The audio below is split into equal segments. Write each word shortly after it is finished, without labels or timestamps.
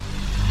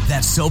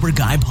That Sober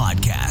Guy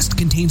podcast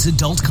contains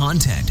adult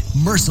content,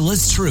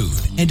 merciless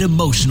truth, and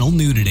emotional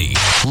nudity.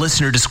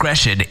 Listener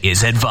discretion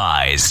is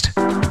advised.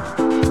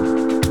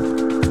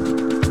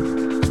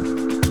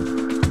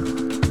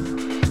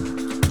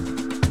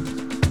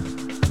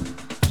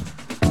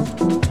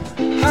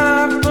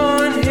 Hop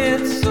on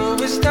hit, so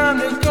it's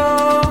time to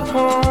go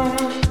home.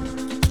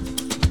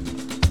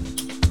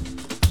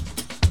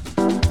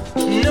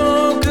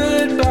 No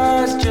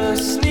goodbyes,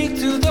 just sneak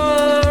to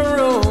the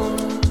road.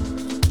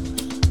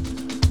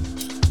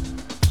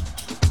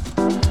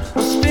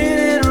 I'm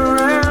spinning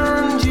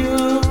around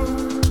you.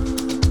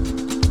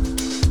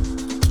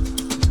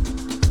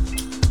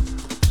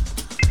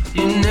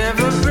 You're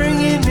never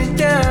bringing me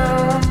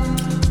down.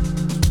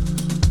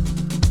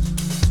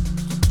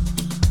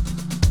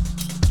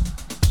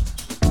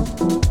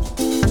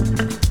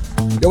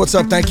 Yo, what's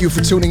up? Thank you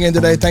for tuning in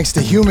today. Thanks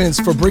to Humans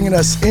for bringing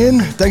us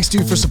in. Thanks to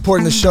you for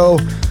supporting the show.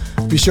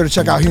 Be sure to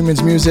check out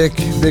Humans music.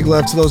 Big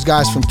love to those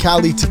guys from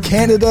Cali to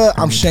Canada.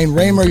 I'm Shane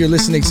Raymer. You're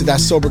listening to That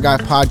Sober Guy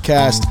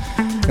podcast,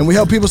 and we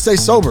help people stay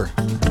sober.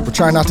 We're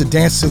trying not to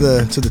dance to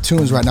the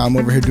tunes right now. I'm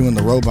over here doing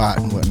the robot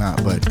and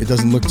whatnot, but it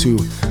doesn't look too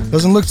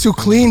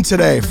clean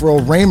today for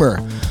old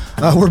Raymer.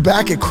 We're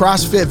back at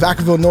CrossFit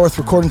Vacaville North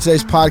recording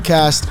today's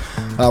podcast.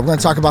 We're going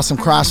to talk about some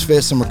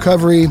CrossFit, some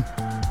recovery,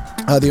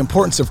 the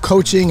importance of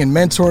coaching and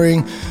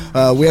mentoring.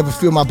 We have a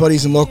few of my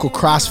buddies and local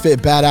CrossFit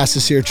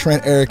badasses here,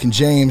 Trent, Eric, and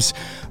James.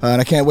 And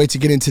I can't wait to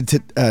get into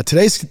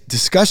today's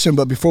discussion.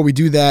 But before we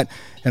do that,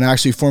 and I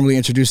actually formally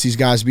introduce these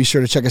guys, be sure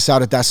to check us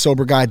out at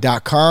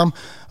thatsoberguy.com.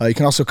 You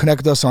can also connect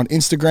with us on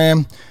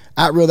Instagram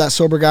at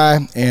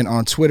real.soberguy and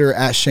on Twitter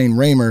at Shane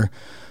Raymer.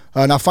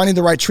 Now, finding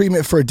the right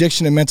treatment for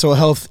addiction and mental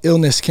health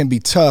illness can be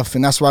tough,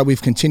 and that's why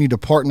we've continued to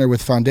partner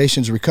with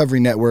Foundations Recovery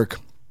Network.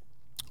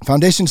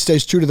 Foundation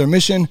stays true to their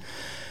mission.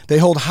 They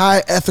hold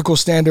high ethical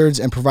standards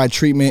and provide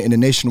treatment in a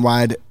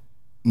nationwide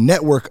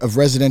network of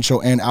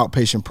residential and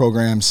outpatient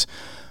programs.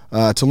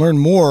 To learn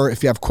more,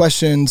 if you have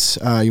questions,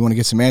 you want to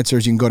get some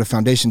answers, you can go to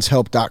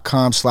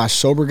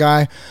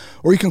foundationshelp.com/soberguy,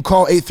 or you can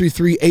call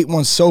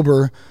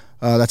 833-81-SOBER.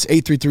 That's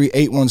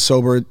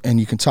 833-81-SOBER, and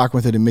you can talk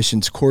with an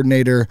admissions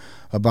coordinator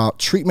about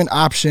treatment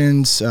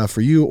options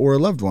for you or a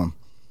loved one.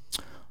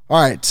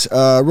 All right,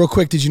 real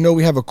quick, did you know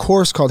we have a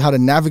course called How to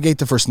Navigate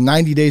the First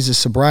 90 Days of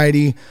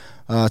Sobriety?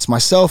 It's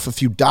myself, a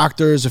few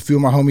doctors, a few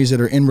of my homies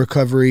that are in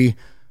recovery.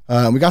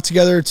 We got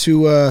together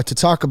to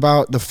talk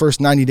about the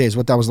first 90 days,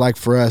 what that was like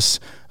for us,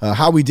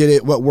 how we did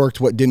it, what worked,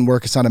 what didn't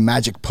work. It's not a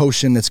magic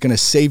potion that's going to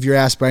save your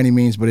ass by any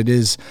means, but it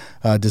is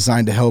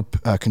designed to help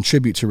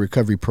contribute to a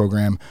recovery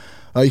program.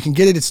 You can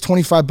get it. It's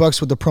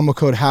 $25 with the promo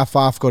code half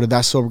off. Go to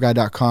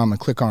thatsoberguy.com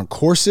and click on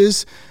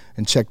courses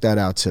and check that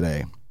out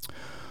today.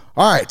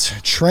 All right,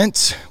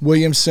 Trent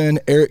Williamson,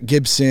 Eric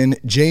Gibson,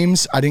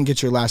 James, I didn't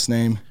get your last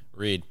name.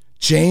 Reed.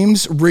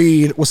 James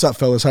Reed. What's up,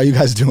 fellas? How you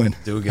guys doing?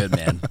 Doing good,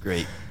 man.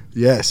 Great.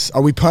 Yes.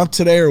 Are we pumped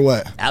today or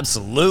what?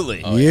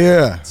 Absolutely. Oh,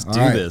 yeah. Let's do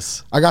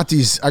this. I got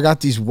these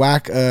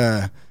whack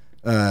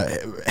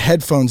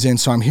headphones in,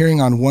 so I'm hearing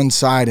on one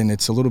side, and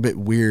it's a little bit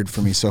weird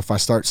for me. So if I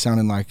start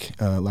sounding like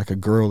a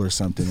girl or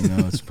something,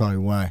 that's probably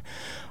why.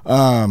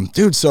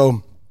 Dude,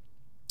 so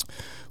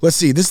let's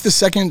see. This is the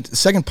second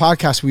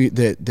podcast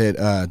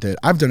that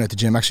I've done at the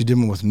gym. I actually did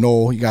one with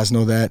Noel. You guys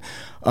know that.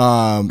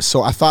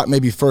 So I thought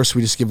maybe first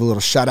we just give a little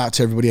shout out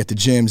to everybody at the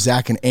gym,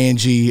 Zach and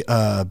Angie,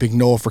 Big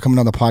Noel for coming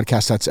on the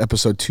podcast. That's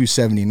episode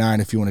 279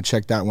 if you want to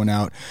check that one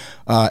out.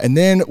 And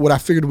then what I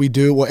figured we'd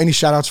do, well, any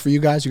shout outs for you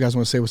guys? You guys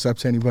want to say what's up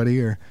to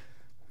anybody? Or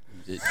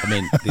I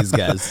mean, these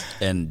guys,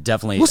 and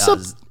definitely what's up?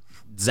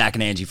 Zach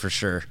and Angie for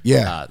sure.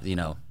 Yeah.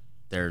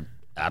 They're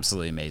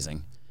absolutely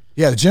amazing.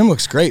 Yeah, the gym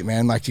looks great,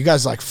 man. Like you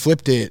guys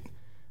flipped it,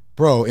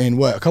 bro, in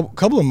what, a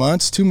couple of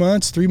months, 2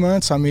 months, 3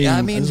 months? I mean,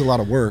 it was a lot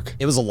of work.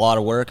 It was a lot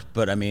of work,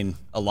 but I mean,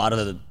 a lot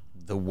of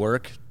the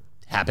work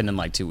happened in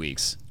like 2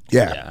 weeks.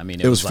 Yeah. I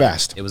mean, it was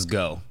fast. It was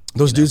go.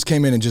 Those dudes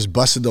came in and just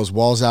busted those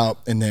walls out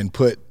and then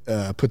put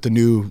the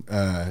new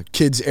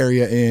kids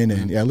area in,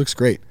 and yeah, it looks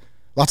great.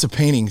 Lots of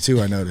painting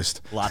too, I noticed.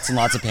 Lots and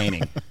lots of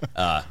painting.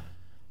 I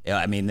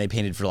mean, they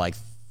painted for like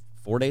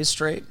 4 days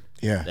straight.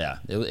 Yeah. Yeah.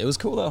 It was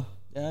cool though.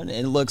 Yeah,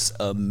 it looks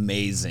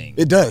amazing.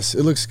 It does.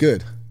 It looks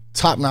good.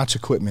 Top-notch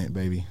equipment,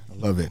 baby. I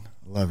love it.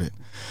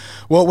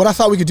 Well, what I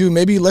thought we could do,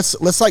 maybe let's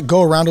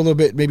go around a little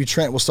bit. Maybe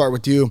Trent, we'll start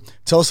with you.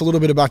 Tell us a little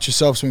bit about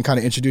yourself so we can kind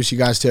of introduce you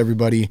guys to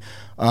everybody.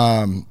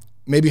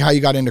 Maybe how you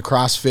got into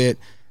CrossFit,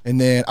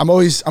 and then I'm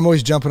always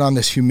jumping on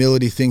this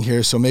humility thing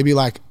here. So maybe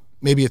a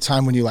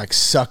time when you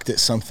sucked at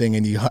something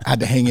and you had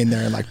to hang in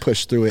there and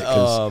push through it.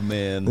 Oh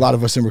man, a lot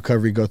of us in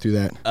recovery go through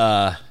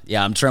that.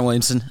 Yeah, I'm Trent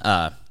Williamson,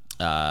 the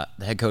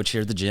head coach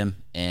here at the gym,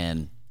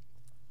 and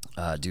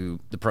do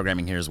the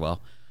programming here as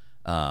well.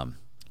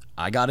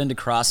 I got into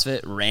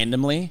CrossFit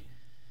randomly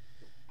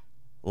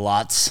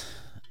lots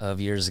of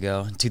years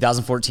ago. In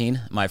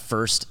 2014, my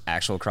first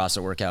actual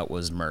CrossFit workout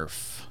was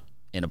Murph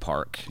in a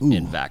park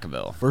in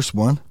Vacaville. First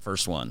one?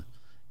 First one.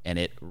 And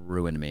it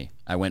ruined me.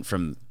 I went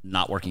from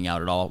not working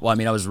out at all. Well, I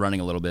mean, I was running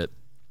a little bit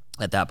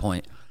at that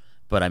point,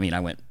 but I mean, I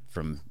went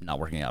from not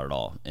working out at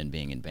all and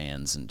being in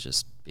bands and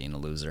just being a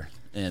loser.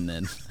 And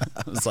then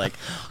I was like,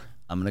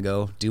 I'm going to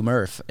go do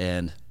Murph,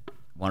 and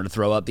wanted to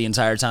throw up the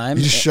entire time.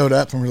 You just showed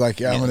up and we're like,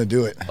 yeah, I'm going to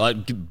do it.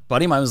 But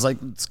buddy of mine was like,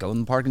 let's go in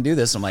the park and do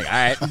this. I'm like, all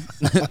right,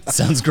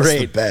 sounds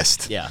great. That's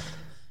the best. Yeah.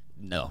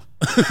 No.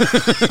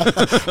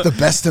 The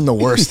best and the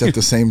worst at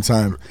the same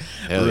time.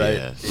 Hell Right.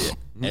 yeah.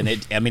 And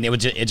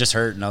it just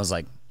hurt, and I was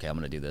like, okay, I'm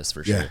gonna do this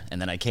for sure. Yeah.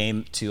 And then I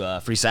came to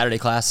a free Saturday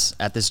class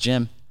at this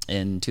gym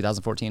in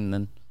 2014, and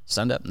then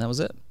signed up, and that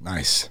was it.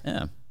 Nice.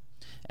 Yeah.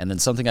 And then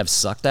something I've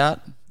sucked at,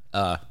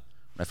 when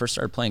I first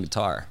started playing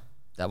guitar,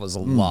 that was a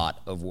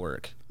lot of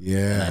work.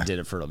 Yeah. And I did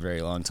it for a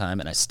very long time,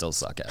 and I still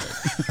suck at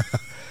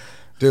it.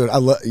 Dude,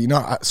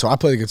 so I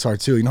play the guitar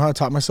too. You know how I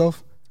taught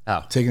myself?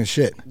 Oh, Taking a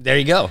shit. there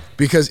you go.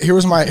 Because here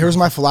was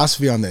my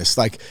philosophy on this.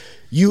 Like,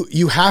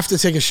 you have to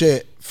take a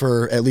shit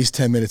for at least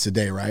 10 minutes a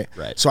day, right?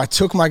 Right. So I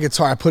took my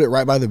guitar, I put it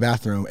right by the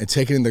bathroom, and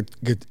take the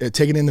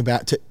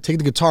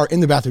guitar in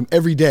the bathroom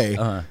every day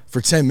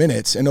for 10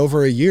 minutes. And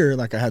over a year,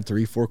 like I had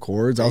 3-4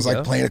 chords. I was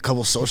like playing a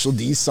couple Social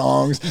D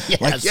songs.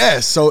 Yes. Like,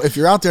 yes. So if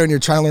you're out there and you're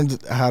trying to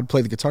learn how to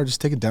play the guitar,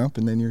 just take a dump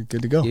and then you're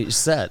good to go. You're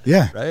set.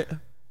 Yeah. Right?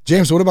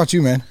 James, what about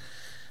you, man?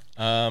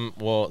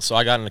 Well, so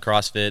I got into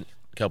CrossFit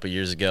a couple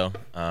years ago.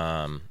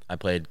 I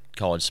played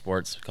college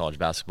sports, college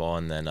basketball,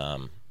 and then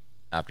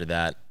after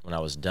that, when I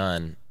was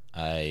done,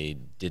 I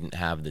didn't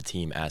have the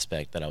team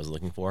aspect that I was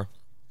looking for.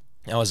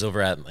 I was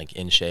over at like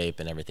In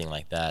Shape and everything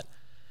like that,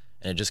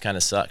 and it just kind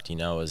of sucked. You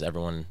know, it was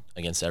everyone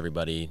against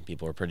everybody.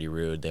 People were pretty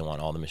rude. They want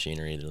all the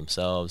machinery to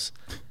themselves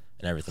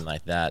and everything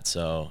like that.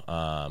 So,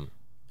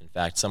 in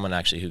fact, someone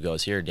actually who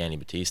goes here, Danny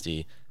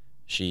Battisti,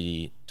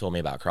 she told me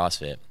about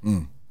CrossFit,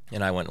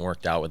 and I went and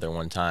worked out with her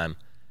one time,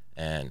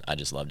 and I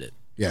just loved it.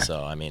 Yeah.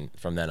 So I mean,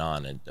 from then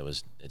on,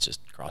 it's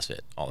just CrossFit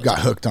all the Got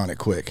time. hooked on it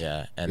quick.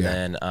 Yeah, and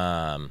then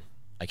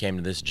I came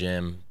to this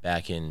gym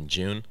back in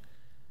June,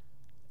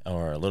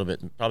 or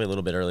probably a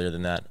little bit earlier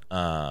than that.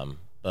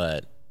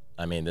 But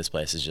I mean, this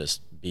place is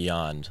just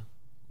beyond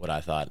what I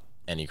thought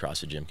any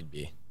CrossFit gym could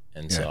be,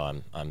 and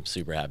so I'm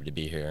super happy to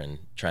be here. And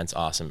Trent's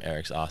awesome,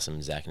 Eric's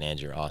awesome, Zach and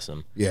Angie are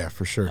awesome. Yeah,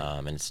 for sure.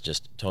 And it's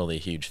just totally a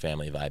huge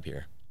family vibe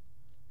here.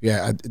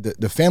 Yeah,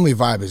 the family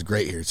vibe is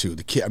great here too.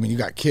 You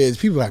got kids.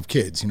 People have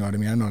kids. You know what I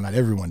mean? I know not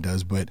everyone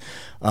does, but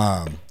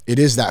it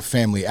is that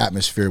family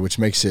atmosphere, which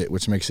makes it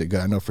good.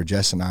 I know for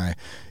Jess and I,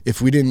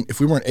 if we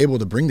weren't able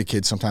to bring the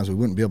kids, sometimes we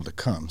wouldn't be able to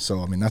come. So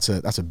I mean, that's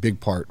a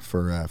big part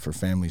for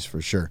families for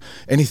sure.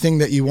 Anything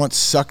that you once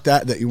sucked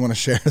at that you want to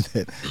share?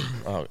 That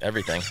Oh,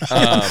 everything.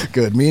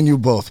 good. Me and you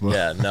both. Bro.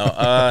 Yeah,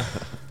 no.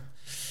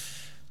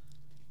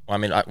 Well, I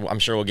mean, I'm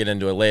sure we'll get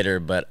into it later,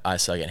 but I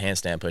suck at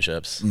handstand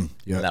push-ups.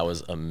 yeah. And that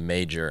was a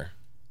major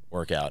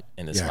workout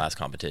in this last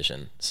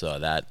competition. So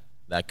that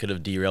could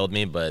have derailed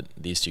me, but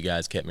these two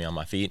guys kept me on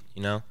my feet,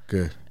 you know?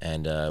 Good.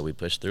 And we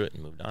pushed through it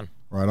and moved on.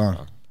 Right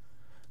on.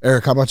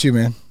 Eric, how about you,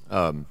 man?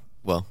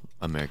 Well,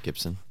 I'm Eric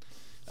Gibson.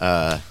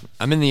 I'm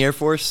in the Air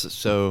Force,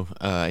 so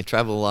I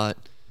travel a lot.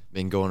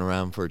 Been going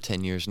around for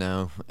 10 years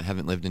now. I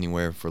haven't lived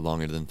anywhere for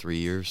longer than 3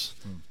 years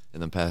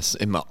in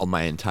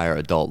my entire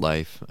adult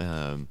life.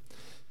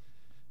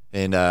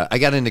 And I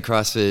got into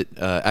CrossFit.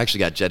 Actually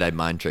got Jedi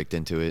mind tricked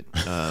into it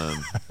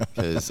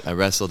because I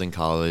wrestled in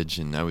college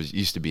and I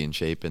used to be in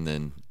shape, and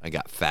then I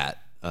got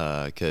fat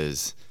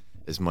because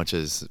as much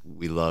as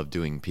we love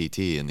doing PT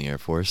in the Air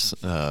Force,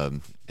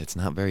 it's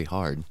not very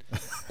hard.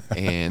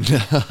 And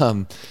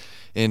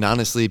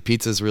honestly,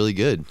 pizza's really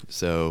good.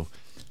 So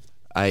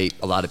I ate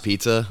a lot of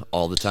pizza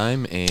all the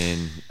time,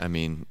 and I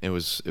mean, it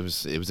was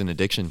an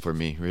addiction for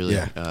me, really.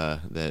 Yeah.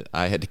 That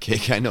I had to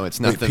kick. I know it's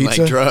nothing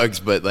pizza? like drugs,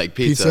 but like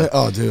pizza.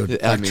 Oh, dude,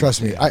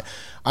 trust me.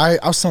 I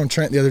was telling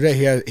Trent the other day,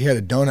 he had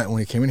a donut when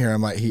he came in here.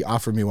 I'm like, he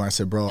offered me one. I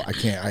said, bro, I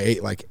can't. I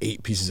ate like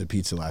 8 pieces of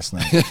pizza last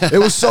night. It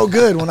was so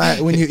good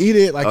when you eat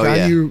it. Like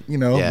knew, you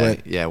know. Yeah,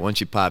 but yeah.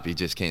 Once you pop, you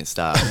just can't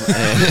stop.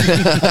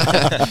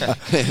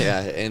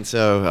 Yeah, and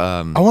so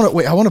I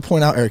want to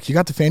point out, Eric, you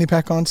got the fanny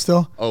pack on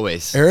still?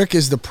 always. Eric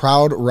is the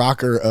proud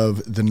rocker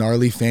of the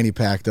gnarly fanny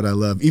pack that I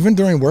love, even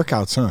during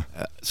workouts, huh?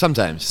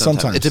 Sometimes.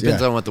 It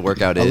depends on what the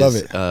workout is. I love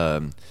it.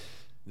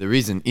 The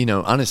reason,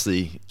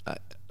 honestly,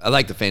 I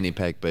like the fanny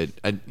pack, but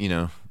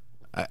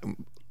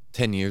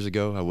 10 years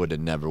ago, I would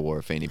have never wore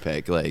a fanny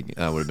pack. Like,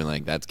 I would have been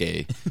like, that's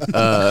gay.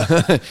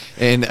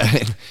 And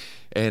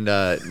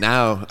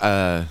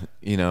now,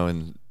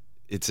 and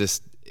it's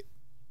just,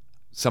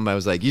 somebody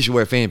was like, you should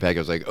wear a fanny pack. I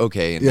was like,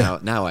 okay.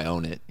 And now I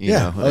own it. You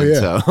know? Oh,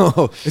 yeah.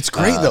 So, it's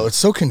great, though. It's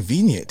so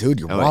convenient, dude.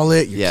 Your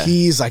wallet, your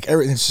keys, like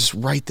everything. It's just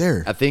right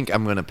there. I think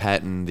I'm going to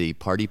patent the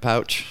party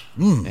pouch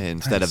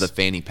instead of the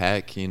fanny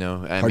pack,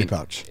 Party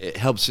pouch. It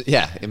helps.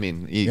 Yeah. I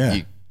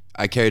mean,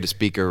 I carried a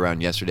speaker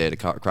around yesterday at a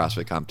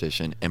CrossFit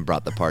competition and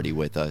brought the party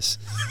with us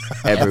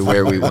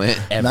everywhere we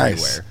went. Everywhere.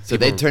 Nice. So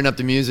they'd turn up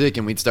the music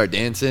and we'd start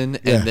dancing,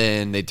 and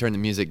then they'd turn the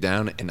music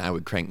down and I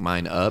would crank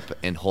mine up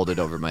and hold it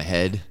over my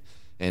head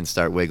and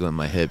start wiggling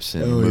my hips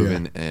and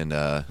moving. And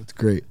That's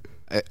great.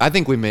 I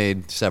think we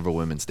made several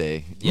Women's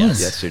Day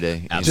Yes.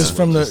 yesterday. you know. Just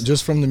from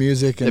the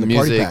music and the, the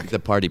party music, pack. the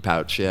party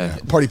pouch, yeah.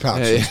 Party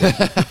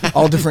pouch.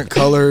 All different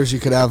colors. You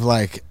could have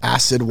like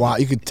acid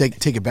water. You could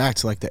take it back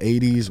to like the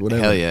 80s,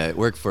 whatever. Hell yeah, it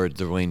worked for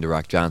Dwayne "The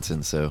Rock"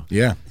 Johnson. So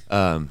Yeah.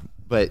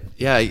 but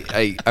yeah,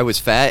 I was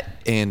fat,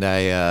 and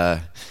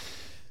I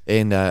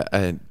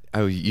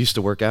used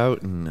to work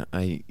out, and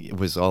it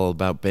was all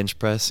about bench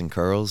press and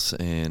curls,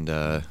 and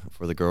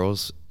for the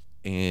girls.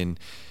 And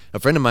a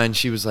friend of mine,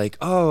 she was like,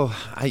 "Oh,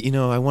 I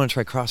want to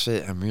try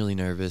CrossFit. I'm really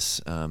nervous."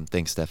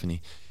 Thanks,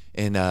 Stephanie.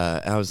 And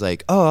I was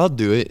like, "Oh, I'll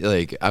do it."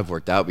 Like, I've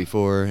worked out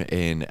before,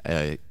 and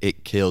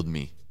it killed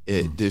me.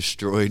 It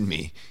destroyed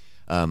me.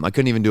 I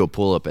couldn't even do a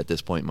pull-up at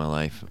this point in my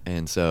life.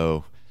 And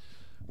so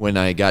when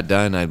I got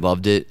done, I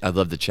loved it. I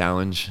loved the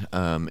challenge.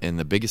 And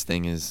the biggest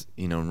thing is,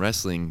 in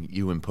wrestling,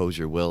 you impose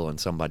your will on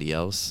somebody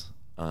else.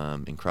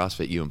 In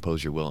CrossFit, you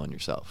impose your will on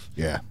yourself.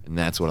 Yeah. And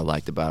that's what I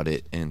liked about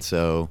it. And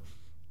so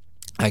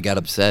I got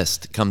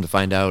obsessed. Come to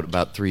find out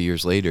about 3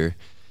 years later,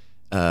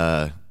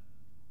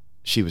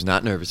 she was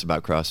not nervous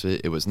about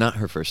CrossFit. It was not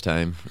her first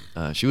time.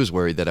 She was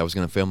worried that I was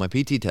going to fail my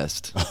PT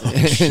test.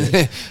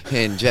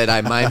 And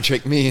Jedi mind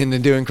tricked me into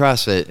doing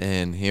CrossFit,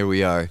 and here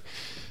we are.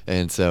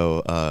 And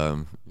so,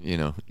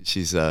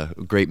 she's a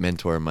great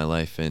mentor in my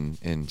life,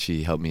 and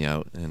she helped me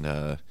out.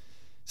 And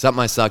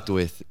something I sucked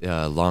with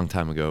a long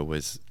time ago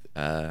was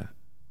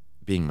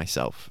being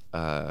myself.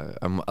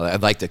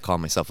 I'd like to call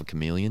myself a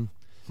chameleon,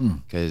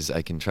 because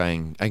I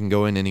can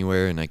go in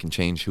anywhere and I can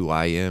change who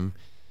I am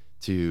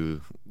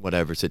to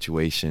whatever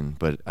situation.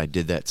 But I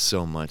did that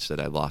so much that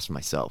I lost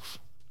myself.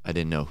 I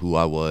didn't know who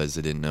I was.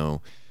 I didn't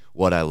know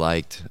what I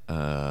liked,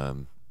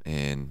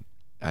 and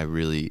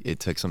it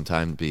took some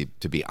time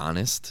to be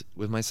honest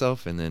with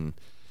myself, and then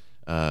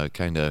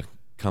kind of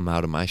come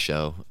out of my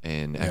shell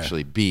and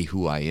actually be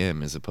who I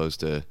am, as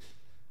opposed to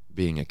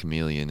being a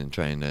chameleon and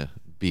trying to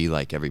be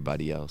like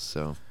everybody else.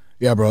 So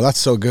Yeah, bro, that's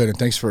so good, and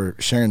thanks for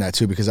sharing that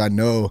too, because I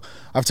know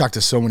I've talked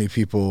to so many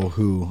people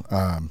who,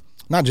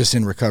 not just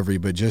in recovery,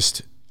 but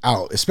just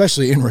out,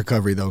 especially in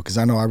recovery though, because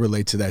I know I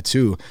relate to that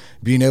too,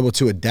 being able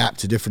to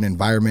adapt to different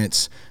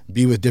environments,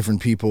 be with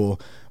different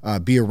people,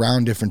 be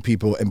around different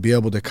people, and be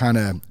able to kind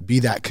of be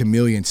that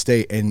chameleon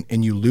state,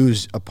 and you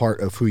lose a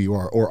part of who you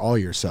are, or all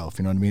yourself,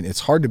 you know what I mean?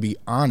 It's hard to be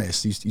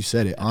honest, you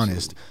said it,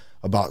 honest,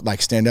 about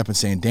like stand up and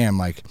saying, damn,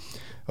 like,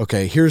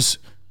 okay, here's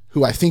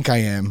who I think I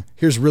am,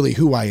 here's really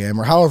who I am,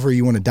 or however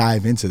you want to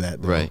dive into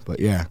that though. Right. But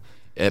yeah.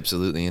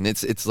 Absolutely. And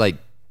it's like,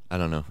 I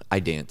don't know,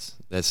 I dance.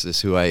 That's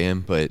just who I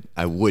am, but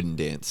I wouldn't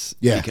dance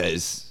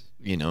because,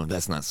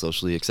 that's not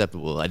socially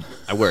acceptable.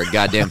 I wear a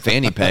goddamn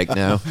fanny pack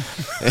now.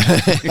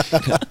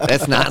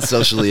 That's not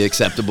socially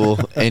acceptable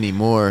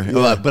anymore.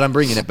 Yeah. But I'm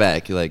bringing it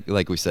back.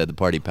 Like we said, the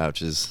party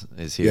pouch is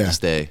here to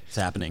stay. It's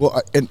happening.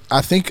 Well, and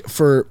I think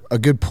for a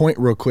good point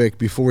real quick,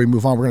 before we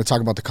move on, we're going to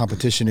talk about the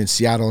competition in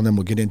Seattle, and then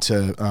we'll get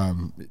into,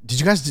 did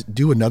you guys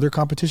do another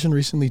competition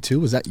recently too?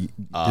 Was that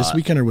this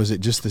weekend, or was it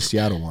just the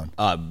Seattle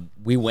one?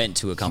 We went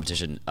to a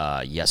competition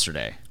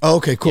yesterday. Oh,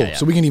 okay, cool. Yeah.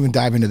 So we can even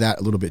dive into that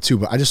a little bit too.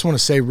 But I just want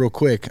to say real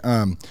quick,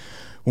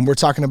 when we're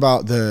talking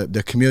about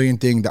the chameleon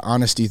thing, the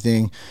honesty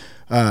thing,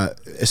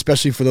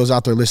 especially for those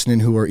out there listening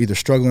who are either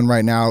struggling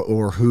right now,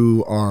 or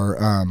who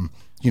are,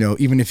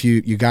 even if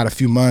you got a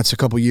few months, a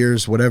couple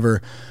years,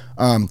 whatever,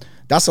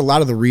 that's a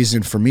lot of the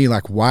reason for me,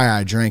 like why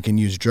I drank and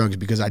used drugs,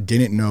 because I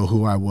didn't know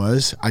who I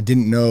was. I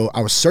didn't know, I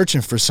was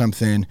searching for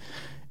something,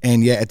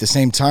 and yet at the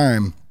same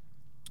time,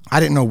 I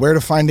didn't know where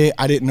to find it.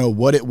 I didn't know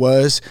what it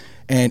was.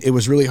 And it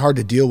was really hard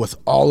to deal with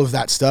all of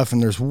that stuff.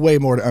 And there's way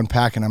more to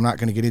unpack, and I'm not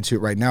going to get into it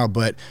right now.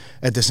 But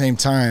at the same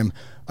time,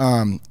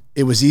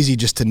 it was easy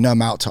just to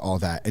numb out to all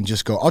that and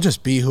just go, I'll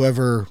just be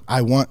whoever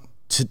I want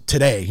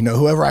today,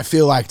 whoever I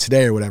feel like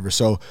today or whatever.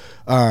 So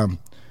I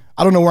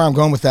don't know where I'm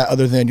going with that,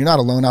 other than you're not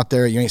alone out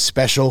there. You ain't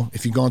special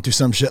if you're going through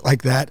some shit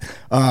like that.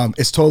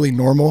 It's totally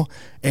normal.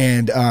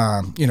 And,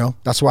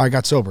 that's why I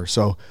got sober.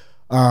 So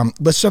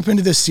let's jump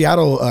into this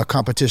Seattle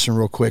competition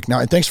real quick now.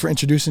 And thanks for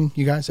introducing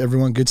you guys,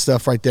 everyone. Good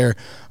stuff right there.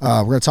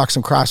 We're going to talk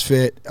some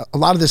CrossFit. A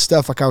lot of this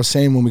stuff, like I was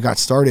saying when we got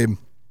started,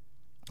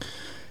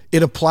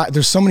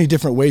 there's so many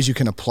different ways you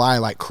can apply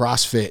like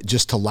CrossFit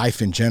just to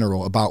life in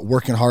general, about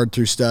working hard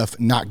through stuff,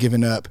 not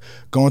giving up,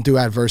 going through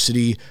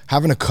adversity,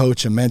 having a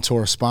coach, a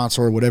mentor, a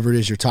sponsor, whatever it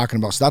is you're talking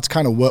about. So that's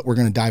kind of what we're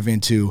going to dive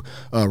into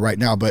right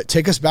now. But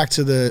take us back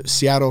to the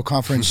Seattle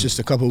conference just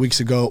a couple of weeks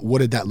ago. What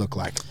did that look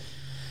like?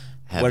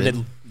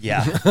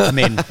 Yeah, I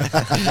mean,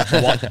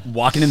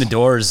 walking in the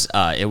doors,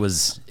 there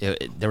was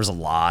a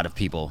lot of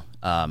people.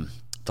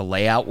 The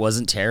layout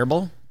wasn't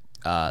terrible.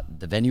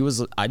 The venue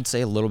was, I'd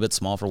say, a little bit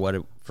small for what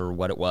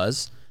it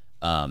was.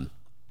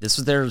 This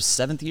was their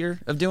 7th year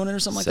of doing it, or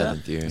something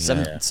like that.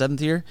 7th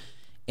year,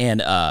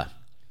 and I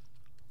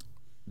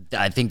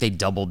think they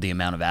doubled the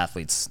amount of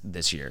athletes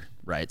this year,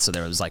 right? So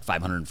there was like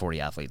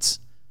 540 athletes.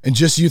 And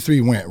just you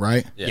three went,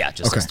 right? Yeah,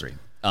 just us three.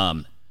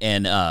 I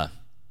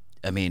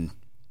mean,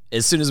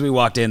 as soon as we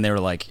walked in, they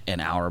were like an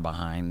hour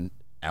and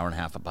a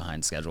half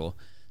behind schedule.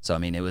 So I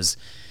mean, it was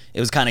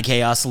kind of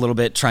chaos a little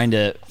bit, trying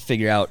to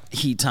figure out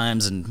heat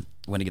times and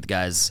when to get the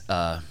guys.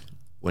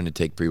 When to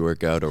take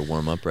pre-workout or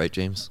warm up, right,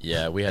 James?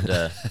 Yeah, we had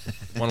to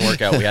one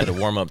workout we had to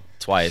warm up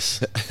twice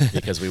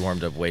because we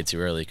warmed up way too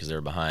early because they were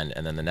behind,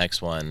 and then the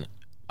next one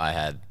I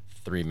had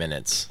 3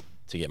 minutes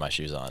to get my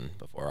shoes on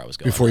before I was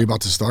going. Before you're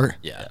about to start?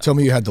 Yeah. Tell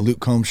me you had the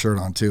Luke Combs shirt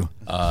on too.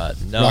 No,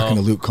 Rocking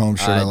the Luke Combs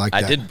shirt. I like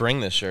that. I did bring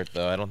this shirt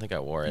though. I don't think I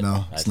wore it.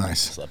 No, it's I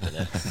nice. Slept in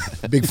it.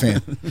 Big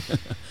fan.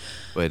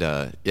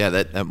 But yeah,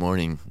 that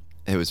morning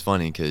it was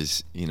funny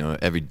because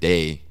every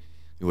day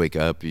you wake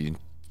up, you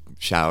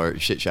shower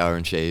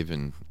and shave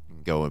and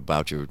go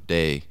about your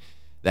day.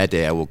 That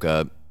day I woke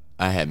up,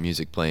 I had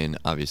music playing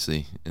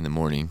obviously in the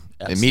morning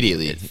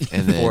immediately,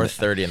 and then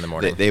 4:30 in the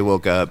morning. They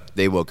woke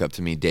up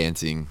to me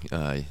dancing,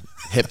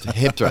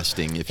 hip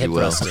thrusting, if you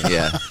will. Thrusting.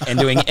 Yeah. and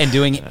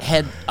doing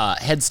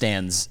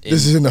headstands.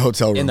 This is in the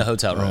hotel room. In the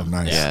hotel room. Oh,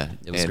 nice. Yeah,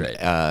 it was great.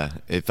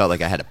 It felt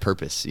like I had a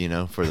purpose,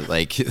 for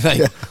like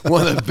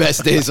one of the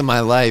best days of my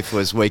life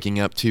was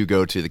waking up to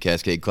go to the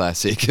Cascade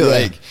Classic.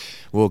 Like,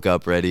 woke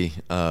up ready,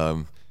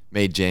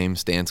 made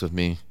James dance with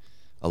me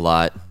a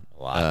lot.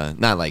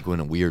 Not like in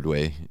a weird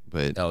way,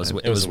 but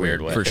It was a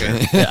weird way. for sure.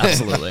 Yeah,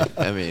 absolutely.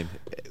 I mean,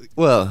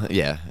 well,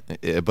 yeah,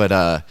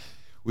 but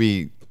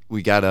we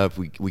got up,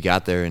 we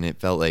got there, and it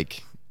felt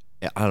like,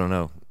 I don't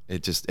know,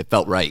 it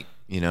felt right.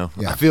 Yeah.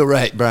 I feel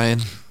right, Brian.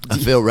 I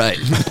feel right.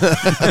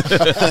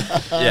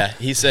 Yeah,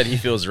 he said he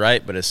feels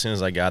right, but as soon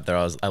as I got there,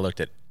 I looked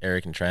at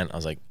Eric and Trent. I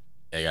was like,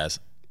 "Hey guys,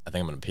 I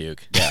think I'm gonna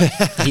puke." Yeah,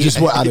 You just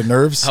what, out of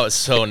nerves? I was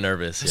so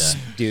nervous. Yeah,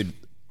 Dude,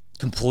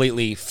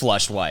 completely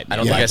flushed white. I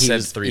don't think I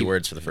said 3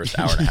 words for the first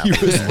hour and a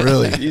half.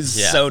 Really? He's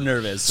Yeah. so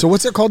nervous. So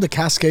what's it called? The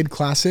Cascade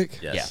Classic?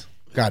 Yes. Yeah.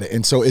 Got it.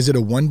 And so is it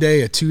a 1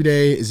 day, a 2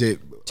 day? Is it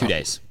 2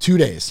 days. 2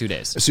 days? 2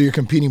 days. So you're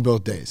competing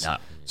both days. Yeah.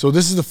 So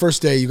this is the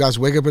first day. You guys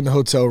wake up in the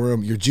hotel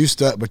room. You're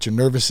juiced up, but you're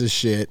nervous as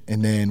shit.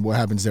 And then what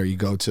happens there? You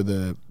go to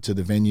the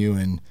venue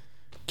and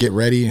get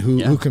ready.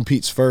 Who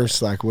competes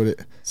first? Like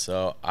what?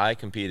 So I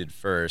competed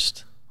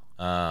first,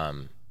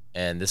 and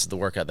this is the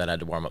workout that I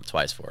had to warm up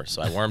twice for.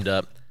 So I warmed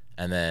up,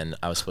 and then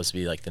I was supposed to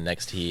be like the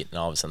next heat, and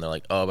all of a sudden they're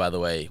like, "Oh, by the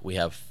way, we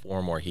have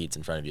 4 more heats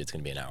in front of you. It's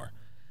gonna be an hour."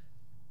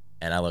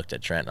 And I looked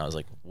at Trent and I was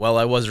like, "Well,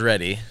 I was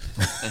ready,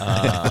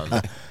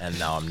 and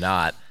now I'm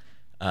not."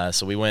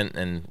 So we went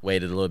and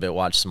waited a little bit,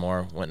 watched some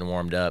more, went and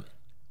warmed up,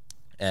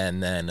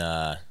 and then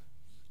I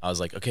was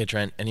like, "Okay,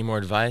 Trent, any more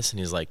advice?" And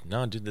he's like,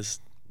 "No, dude, this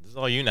is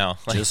all you now.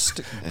 Like, Just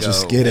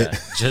get it.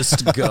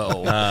 Just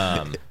go.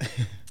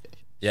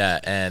 Yeah,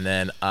 and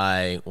then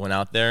I went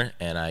out there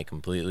and I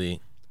completely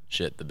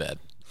shit the bed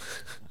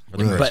for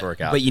the first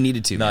workout. But you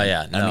needed to. No, man.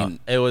 yeah, no. I mean,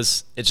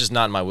 It's just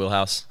not in my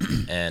wheelhouse,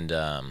 and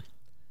it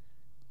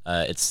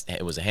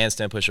was a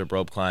handstand push-up,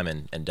 rope climb,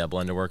 and double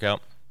under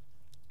workout,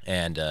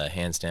 and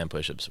handstand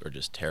push-ups were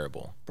just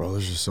terrible, Bro,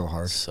 those are so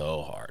hard.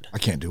 so hard. I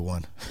can't do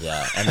one.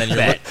 Yeah, and then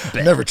you're I've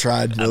never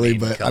tried really,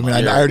 but I mean,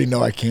 I already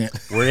know I can't.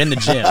 we're in the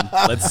gym.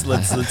 Let's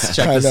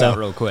check this know. out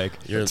real quick.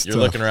 you're tough.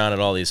 looking around at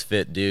all these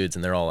fit dudes,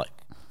 and they're all like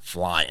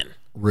flying.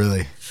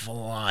 Really.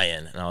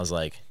 And I was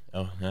like,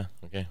 oh yeah,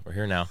 okay, we're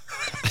here now.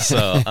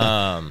 So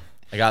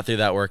I got through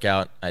that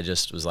workout. I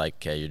just was like,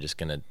 okay, you're just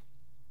gonna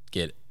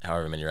get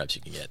however many reps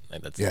you can get.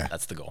 Like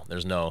that's the goal.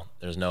 There's no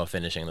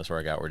finishing this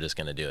workout. We're just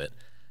gonna do it.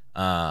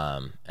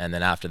 And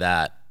then after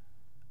that,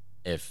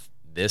 if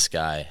this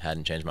guy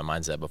hadn't changed my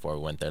mindset before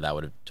we went there, that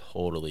would have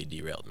totally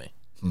derailed me.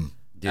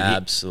 Dude,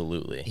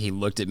 Absolutely. He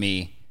looked at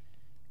me.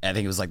 I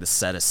think it was like the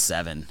set of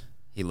 7.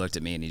 He looked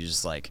at me and he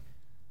just like,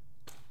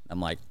 I'm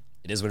like,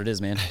 it is what it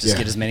is, man. Just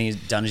get as many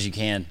done as you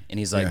can. And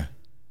he's like,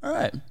 all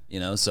right,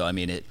 So I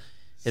mean,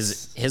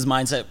 his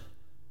mindset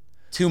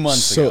 2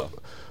 months ago.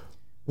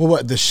 Well,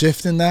 what the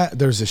shift in that?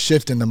 There's a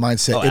shift in the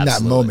mindset in that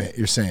absolutely. moment.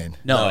 You're saying,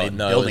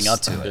 Building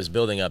up to it. It was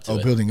building up to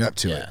it. building up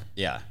to it.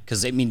 Yeah,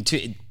 because I mean,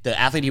 the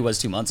athlete he was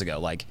 2 months ago,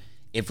 like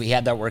if we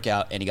had that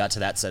workout and he got to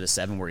that set of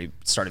 7 where he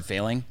started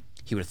failing,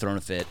 he would have thrown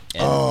a fit.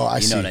 And, I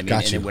you see. know what I mean?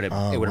 Got and you. it would have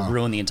Wow.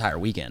 ruined the entire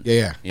weekend.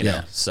 Yeah. You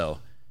know, so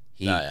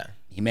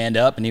he manned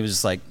up and he was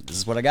just like, "This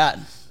is what I got."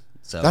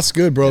 So That's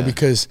good, bro,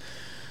 because,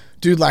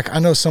 dude, like I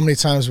know so many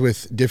times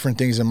with different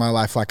things in my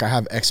life, like I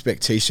have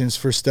expectations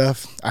for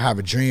stuff. I have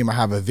a dream, I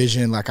have a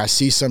vision, like I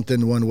see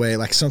something one way.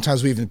 Like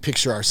sometimes we even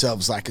picture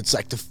ourselves like it's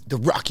like the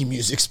Rocky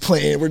music's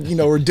playing, we're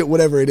doing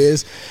whatever it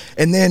is.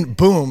 And then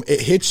boom,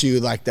 it hits you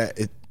like that.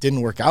 It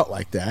didn't work out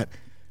like that.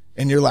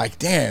 And you're like,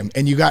 damn.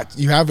 And you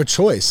have a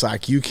choice.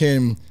 Like you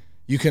can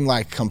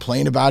like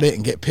complain about it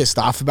and get pissed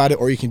off about it,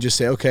 or you can just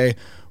say, okay,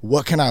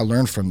 what can I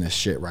learn from this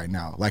shit right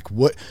now? Like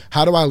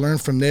how do I learn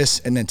from this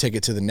and then take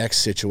it to the next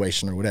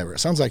situation or whatever? It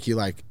sounds like you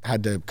like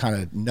had to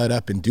kind of nut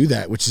up and do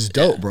that, which is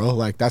dope, bro.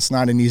 Like that's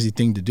not an easy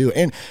thing to do.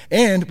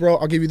 And bro,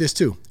 I'll give you this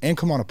too. And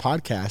come on a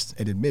podcast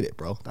and admit it,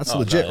 bro. That's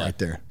legit right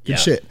there. Good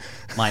shit.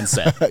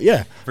 mindset.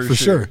 Yeah, for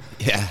sure.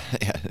 Yeah.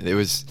 It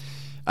was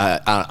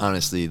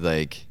honestly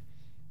like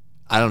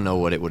I don't know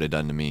what it would have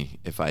done to me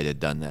if I had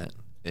done that.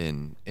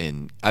 And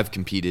I've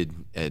competed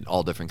at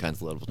all different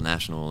kinds of levels,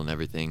 national and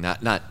everything.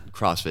 Not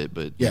CrossFit,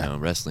 but you know,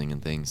 wrestling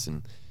and things.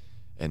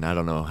 And I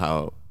don't know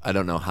I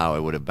don't know how I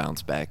would have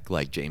bounced back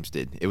like James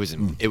did. It was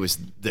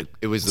the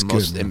good,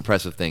 most man.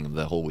 impressive thing of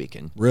the whole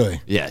weekend.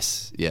 Really?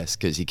 Yes,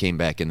 because he came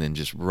back and then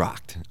just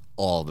rocked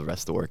all the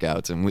rest of the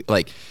workouts, and we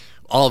like.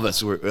 All of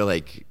us were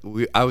like,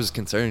 I was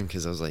concerned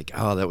because I was like,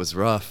 oh, that was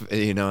rough.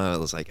 And, I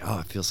was like, oh,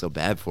 I feel so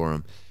bad for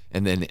him.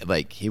 And then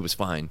like he was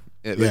fine.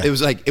 It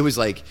was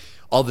like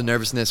all the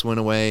nervousness went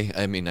away.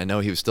 I mean, I know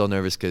he was still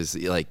nervous because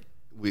like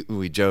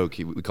we joke,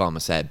 we call him a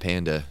sad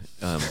panda.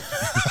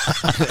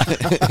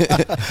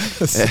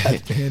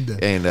 Sad panda.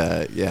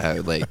 And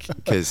yeah, like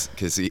because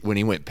when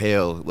he went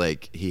pale,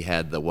 like he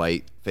had the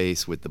white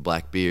face with the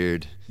black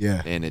beard.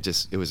 Yeah. And it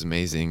was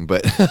amazing.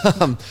 But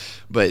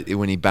but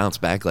when he bounced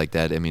back like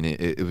that, I mean,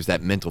 it was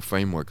that mental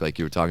framework like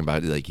you were talking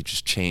about. Like he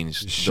just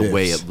changed the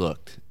way it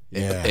looked.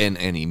 Yeah.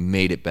 And he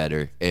made it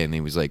better. And he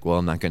was like, well,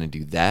 I'm not going to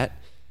do that.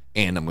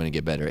 And I'm going to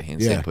get better at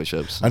handstand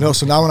push-ups. I know.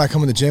 So now when I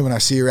come in the gym and I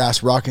see your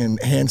ass rocking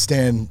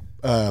handstand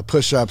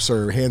push-ups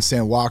or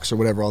handstand walks or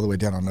whatever all the way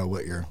down, I'll know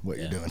what you're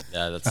doing.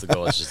 Yeah, that's the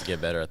goal, is just to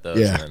get better at those.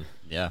 Yeah. And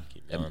then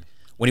keep going.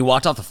 When he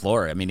walked off the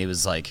floor, I mean, it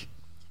was like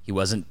he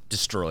wasn't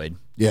destroyed.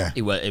 Yeah.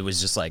 It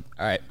was just like,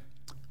 all right,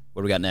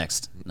 what do we got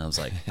next? And I was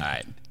like, all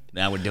right,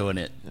 now we're doing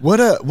it.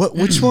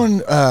 Which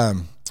one?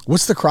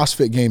 What's the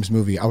CrossFit Games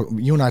movie?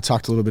 You and I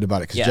talked a little bit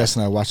about it because Jess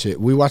and I watched it.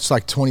 We watched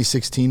like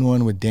 2016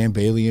 one with Dan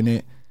Bailey in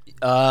it.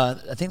 I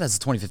think that's the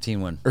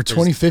 2015 one. Or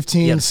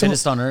 2015. Yeah,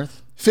 Fittest on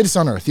Earth. Fittest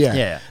on Earth, yeah.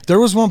 Yeah. There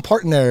was one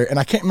part in there, and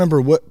I can't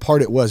remember what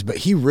part it was, but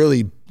he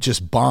really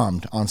just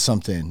bombed on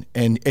something.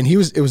 And it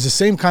was the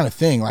same kind of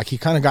thing. Like he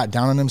kind of got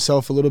down on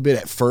himself a little bit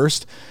at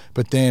first,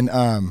 but then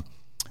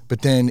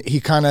he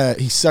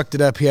sucked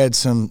it up. He had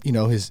some,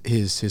 his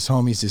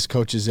homies, his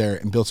coaches there,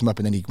 and built him up,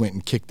 and then he went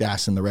and kicked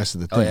ass in the rest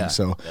of the thing. Oh, yeah.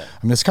 So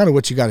I mean, it's kind of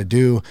what you got to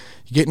do.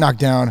 You get knocked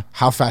down,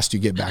 how fast do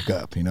you get back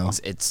up?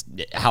 It's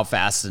how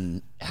fast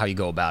and how you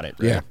go about it.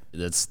 Right? Yeah.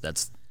 That's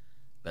the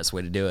best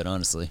way to do it,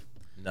 honestly.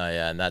 No,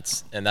 yeah, and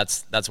that's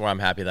where I'm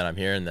happy that I'm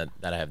here and that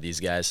I have these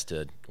guys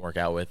to work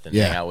out with and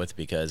hang out with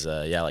because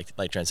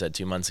like Trent said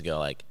 2 months ago,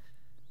 like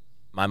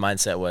my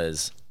mindset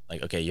was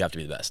like, okay, you have to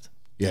be the best.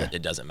 Yeah.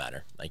 It doesn't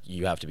matter. Like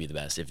you have to be the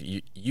best. If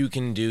you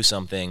can do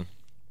something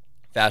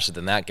faster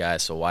than that guy,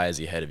 so why is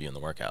he ahead of you in the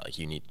workout? Like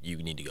you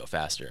need to go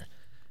faster.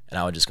 And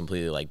I would just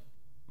completely like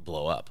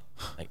blow up.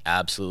 Like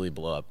absolutely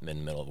blow up in the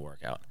middle of a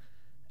workout.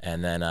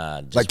 And then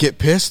just, like get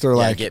pissed or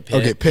get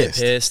get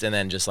pissed, and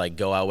then just like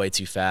go out way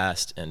too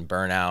fast and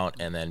burn out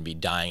and then be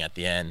dying at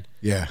the end.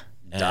 Yeah.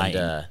 And Dying.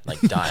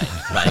 dying,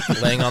 like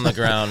laying on the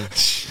ground,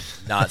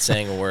 not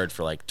saying a word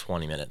for like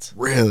 20 minutes.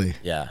 Really?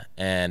 Yeah.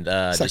 And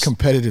It's that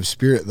competitive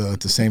spirit though.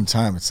 At the same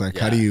time, it's like,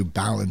 how do you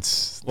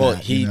balance? Well,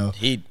 that,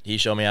 he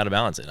showed me how to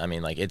balance it. I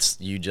mean, like it's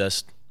you.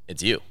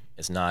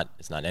 It's not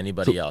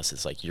anybody else.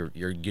 It's like you're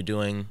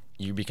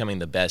becoming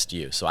the best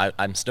you. So I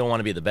still want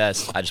to be the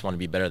best. I just want to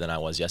be better than I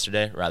was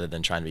yesterday, rather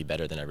than trying to be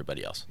better than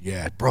everybody else.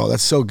 Yeah, bro,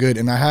 that's so good.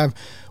 And I have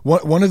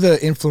one of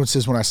the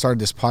influences when I started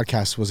this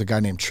podcast was a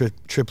guy named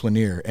Trip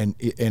Lanier,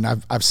 and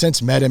I've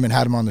since met him and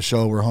had him on the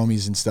show. We're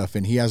homies and stuff.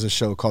 And he has a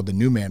show called the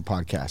New Man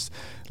Podcast.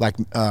 Like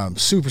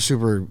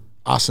super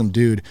awesome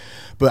dude.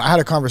 But I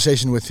had a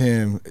conversation with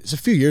him. It's a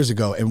few years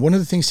ago, and one of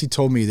the things he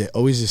told me that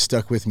always has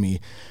stuck with me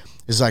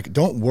is like,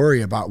 don't worry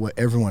about what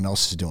everyone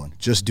else is doing.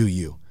 Just do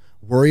you.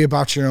 Worry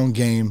about your own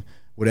game,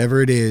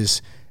 whatever it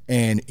is,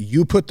 and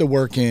you put the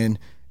work in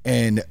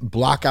and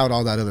block out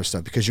all that other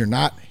stuff because you're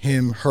not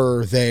him,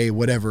 her, they,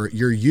 whatever.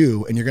 You're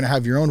you, and you're going to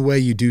have your own way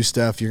you do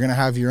stuff. You're going to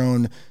have your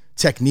own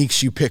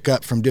techniques you pick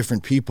up from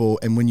different people,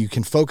 and when you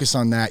can focus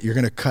on that, you're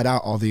going to cut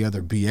out all the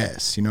other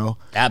BS,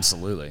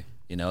 Absolutely.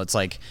 It's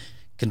like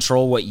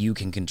control what you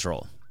can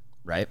control.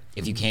 Right?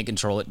 If you can't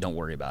control it, don't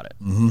worry about it.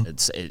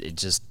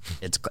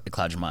 It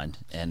clouds your mind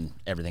and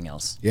everything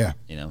else. Yeah.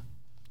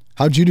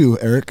 How'd you do,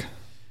 Eric?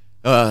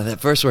 That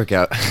first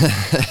workout,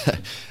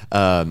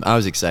 I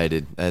was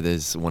excited. That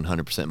is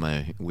 100%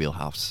 my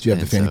wheelhouse. Do you have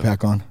the fanny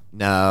pack on?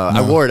 No,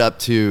 I wore it up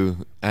to.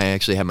 I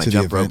actually had my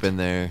jump rope in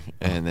there,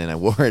 and then I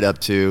wore it up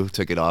to.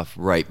 Took it off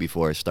right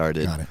before I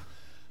started. Got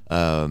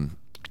it.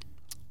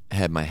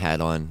 Had my hat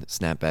on,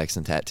 snapbacks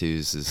and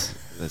tattoos.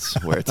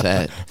 That's where it's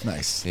at.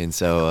 Nice. And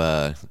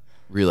so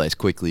realized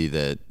quickly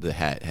that the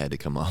hat had to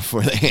come off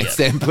for the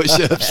handstand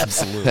push-ups.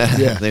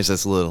 Absolutely. Yeah. There's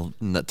this little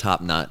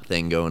top knot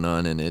thing going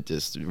on, and it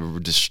just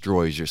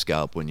destroys your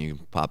scalp when you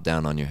pop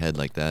down on your head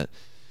like that.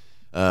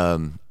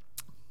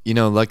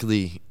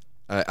 Luckily,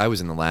 I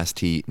was in the last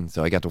heat, and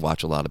so I got to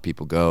watch a lot of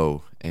people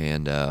go,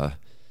 and a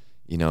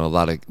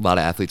lot of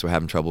athletes were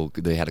having trouble.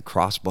 They had a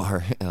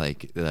crossbar,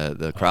 like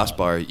the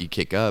crossbar you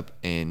kick up,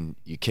 and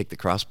you kick the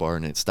crossbar,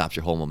 and it stops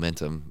your whole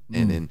momentum,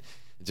 and then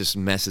it just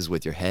messes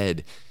with your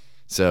head.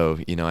 So,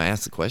 I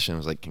asked the question. I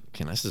was like,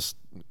 can I just,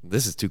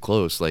 this is too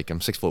close. Like,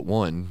 I'm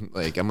 6'1".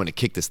 Like, I'm going to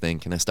kick this thing.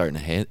 Can I start in a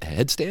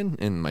headstand?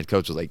 And my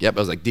coach was like, yep. I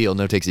was like, deal,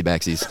 no takesy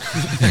backsies.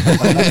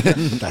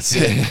 That's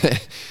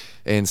it.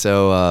 And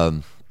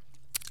so,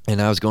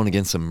 and I was going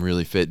against some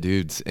really fit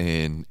dudes,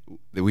 and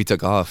we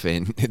took off,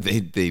 and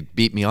they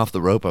beat me off the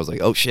rope. I was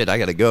like, oh shit, I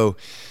got to go.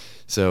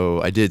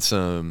 So I did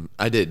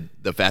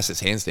the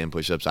fastest handstand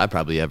push-ups I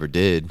probably ever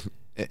did.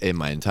 in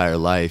my entire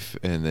life,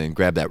 and then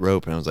grabbed that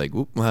rope, and I was like,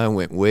 "Whoop!" I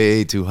went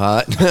way too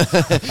hot.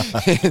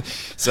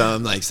 So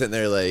I'm like sitting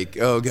there, like,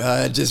 "Oh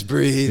God, just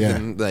breathe,"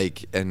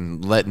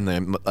 and letting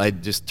them. I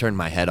just turned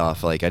my head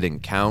off. Like I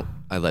didn't count.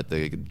 I let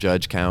the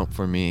judge count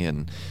for me,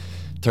 and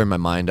turned my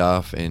mind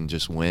off, and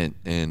just went.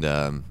 And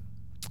a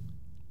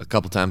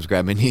couple times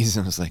grabbed my knees,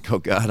 and I was like, "Oh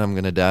God, I'm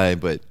gonna die."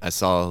 But I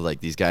saw like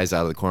these guys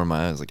out of the corner of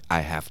my eye. I was like,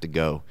 "I have to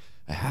go.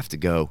 I have to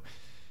go."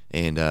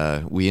 And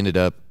we ended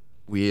up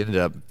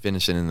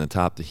finishing in the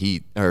top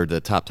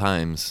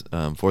times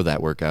for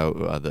that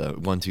workout, the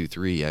 1, 2,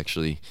 3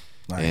 actually.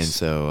 Nice. And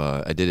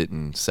so I did it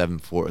in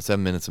 7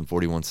 minutes and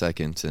 41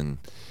 seconds, and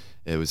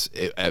I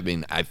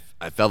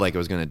felt like I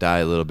was going to die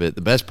a little bit.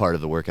 The best part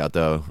of the workout,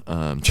 though,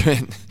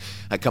 Trent,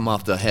 I come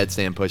off the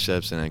headstand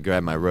push-ups, and I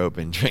grab my rope,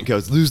 and Trent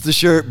goes, "Lose the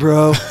shirt,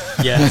 bro."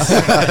 Yes.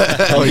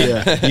 Oh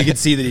yeah. You could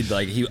see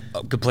that he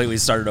completely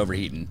started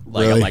overheating.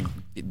 Like really? I'm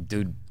like,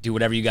 dude, do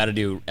whatever you got to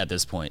do at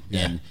this point.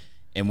 Yeah.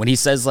 And when he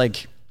says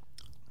like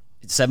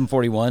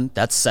 7:41,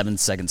 that's 7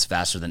 seconds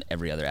faster than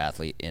every other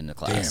athlete in the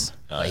class.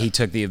 He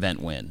took the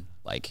event win,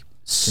 like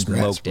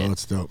smoked it.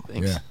 That's dope.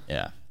 Thanks.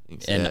 Yeah.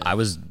 And I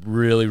was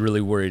really,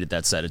 really worried at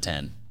that set of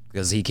 10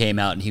 because he came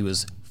out and he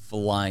was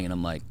flying, and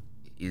I'm like,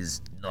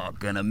 he's not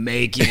gonna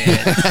make it.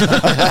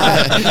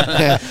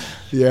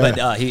 Yeah.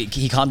 But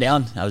he calmed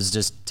down. I was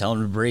just telling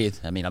him to breathe.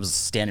 I mean, I was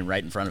standing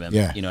right in front of him.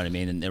 Yeah. You know what I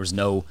mean? And there was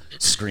no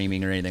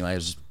screaming or anything. Like, it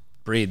was just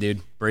breathe,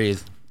 dude,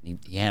 breathe. He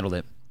handled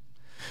it.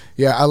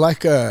 Yeah, I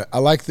like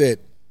that.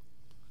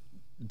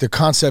 The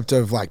concept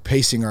of like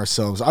pacing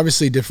ourselves.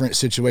 Obviously, different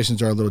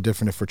situations are a little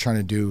different if we're trying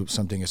to do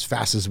something as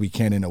fast as we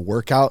can in a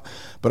workout.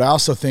 But I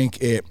also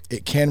think it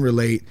can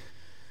relate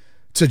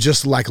to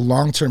just like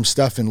long-term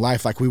stuff in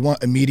life. Like we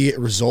want immediate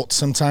results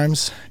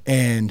sometimes,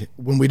 and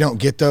when we don't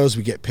get those,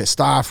 we get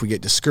pissed off, we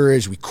get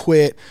discouraged, we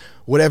quit,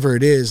 whatever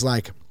it is.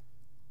 Like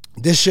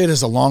this shit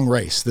is a long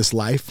race, this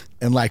life,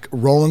 and like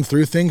rolling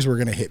through things, we're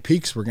gonna hit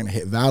peaks, we're gonna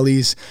hit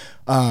valleys.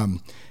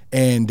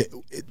 And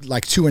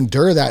like to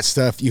endure that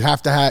stuff, you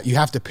have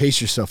to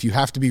pace yourself. You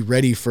have to be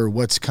ready for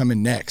what's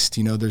coming next.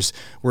 You know,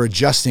 we're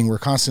adjusting, we're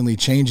constantly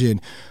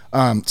changing.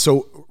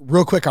 So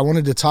real quick, I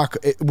wanted to talk.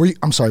 Were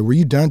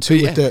you done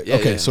too with the? Yeah,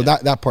 okay, yeah, so yeah.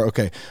 that part.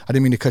 Okay, I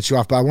didn't mean to cut you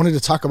off, but I wanted to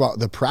talk about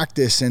the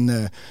practice and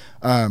the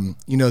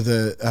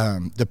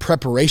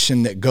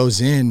preparation that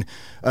goes in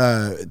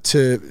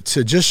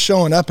to just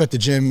showing up at the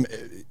gym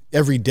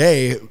every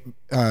day.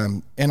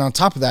 And on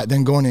top of that,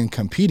 then going and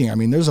competing. I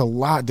mean, there's a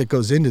lot that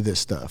goes into this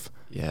stuff.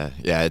 Yeah,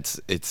 it's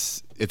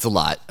a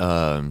lot.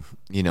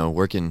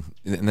 Working,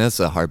 and that's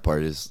the hard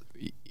part is,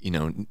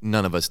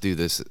 none of us do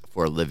this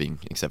for a living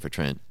except for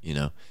Trent.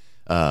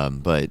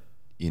 But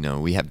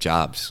we have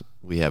jobs,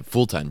 we have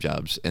full-time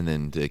jobs, and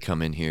then to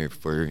come in here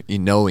for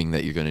knowing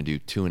that you're going to do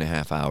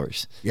 2.5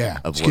 hours. Yeah,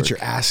 of just work. Get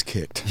your ass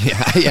kicked.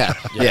 Yeah,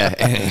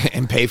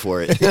 and pay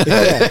for it.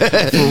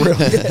 Yeah, for real.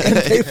 Yeah, and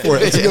pay for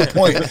it. It's a good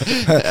point.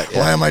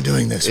 Why am I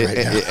doing this right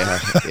now?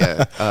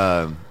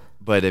 Yeah.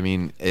 But I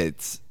mean,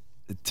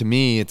 to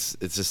me, it's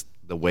just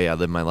the way I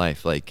live my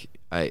life. Like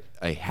I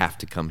have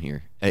to come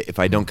here. If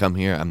I don't come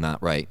here, I'm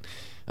not right.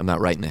 I'm not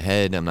right in the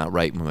head. I'm not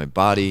right with my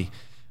body.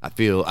 I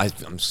feel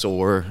I'm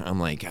sore. I'm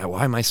like,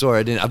 why am I sore?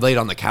 I've laid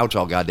on the couch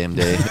all goddamn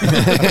day.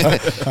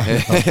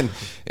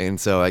 and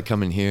so I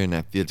come in here and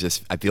I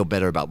feel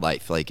better about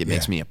life. Like it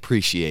makes me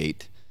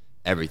appreciate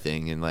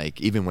everything. And like,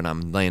 even when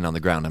I'm laying on the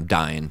ground, I'm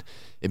dying.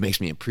 It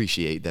makes me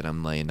appreciate that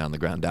I'm laying on the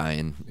ground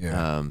dying.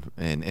 Yeah.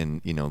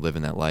 And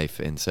living that life.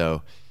 And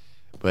so,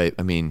 but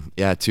I mean,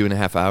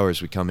 2.5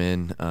 hours we come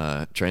in.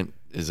 Trent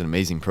is an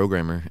amazing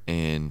programmer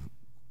and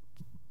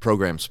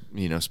programs,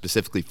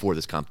 specifically for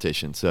this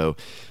competition. So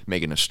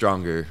making us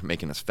stronger,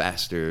 making us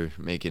faster,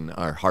 making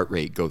our heart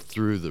rate go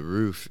through the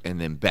roof and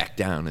then back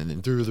down and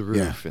then through the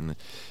roof and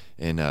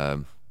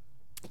then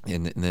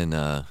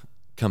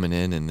coming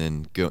in and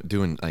then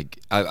doing like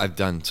I've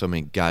done so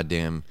many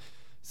goddamn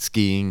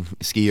ski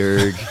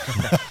erg,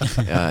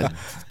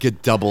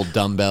 get double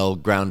dumbbell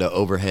ground to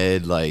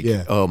overhead. Like,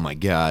 oh my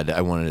God, I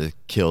wanted to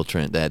kill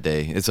Trent that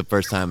day. It's the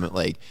first time,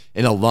 like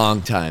in a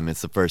long time,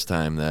 it's the first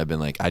time that I've been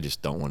like, I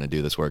just don't want to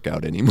do this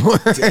workout anymore.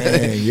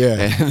 Dang,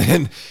 yeah.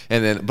 and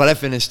then, but I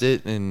finished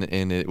it, and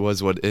it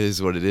was what it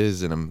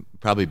is, and I'm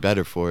probably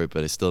better for it,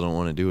 but I still don't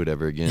want to do it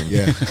ever again.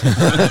 Yeah.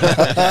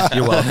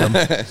 You're welcome.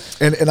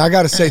 And I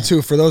got to say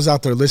too, for those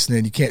out there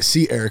listening, you can't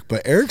see Eric,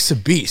 but Eric's a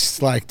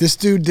beast. Like this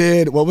dude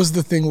did, what was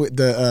the thing with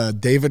the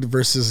David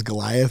versus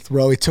Goliath,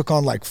 bro? He took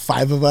on like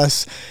 5 of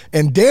us,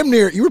 and damn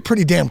near, you were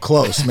pretty damn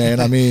close, man.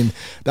 I mean,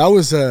 that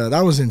was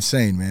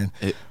insane, man.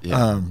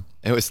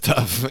 It was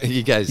tough.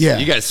 You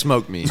guys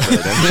smoked me.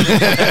 But,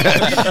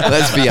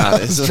 let's be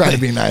honest. Just trying to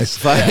be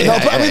nice. But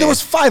I mean, there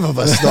was 5 of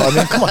us, though. I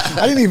mean, come on.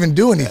 I didn't even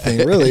do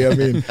anything, really. I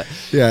mean,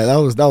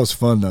 that was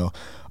fun, though.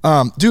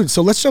 Dude,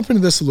 so let's jump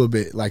into this a little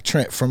bit. Like,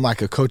 Trent, from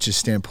like a coach's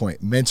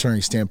standpoint,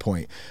 mentoring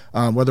standpoint,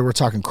 whether we're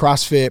talking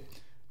CrossFit,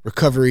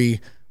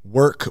 recovery,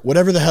 work,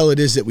 whatever the hell it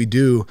is that we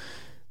do,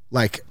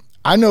 like,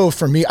 I know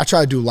for me, I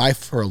try to do life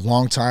for a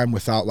long time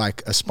without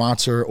like a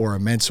sponsor or a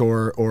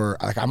mentor or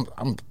like I'm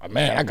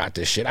man, I got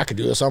this shit. I could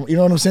do this. You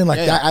know what I'm saying? Like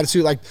that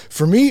attitude. Like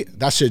for me,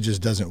 that shit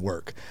just doesn't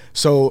work.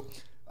 So,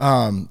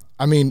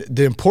 I mean,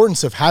 the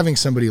importance of having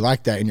somebody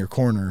like that in your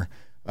corner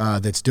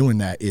that's doing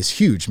that is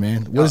huge,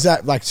 man. What is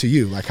that like to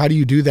you? Like, how do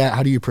you do that?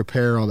 How do you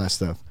prepare all that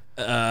stuff?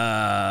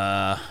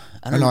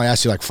 I know I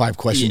asked you like 5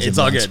 questions. It's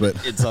all months, good.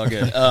 But. It's all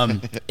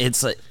good.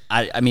 It's like,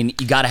 I mean,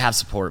 you got to have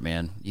support,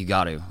 man. You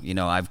got to. You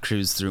know, I've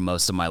cruised through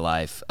most of my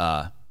life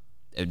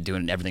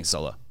doing everything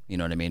solo. You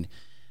know what I mean?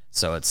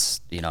 So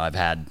it's, you know, I've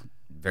had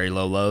very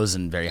low lows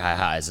and very high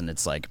highs, and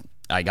it's like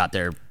I got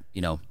there,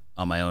 you know,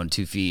 on my own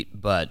 2 feet.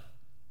 But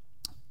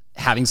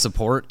having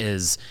support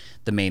is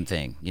the main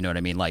thing. You know what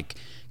I mean? Like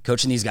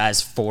coaching these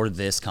guys for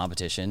this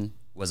competition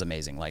was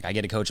amazing. Like I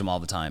get to coach them all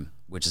the time,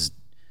 which is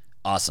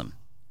awesome.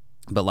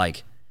 But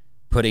like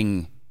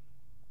putting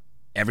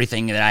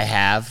everything that I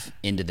have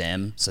into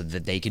them so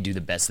that they could do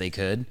the best they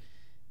could,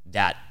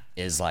 that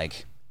is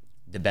like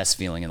the best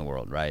feeling in the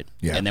world, right?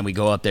 Yeah. And then we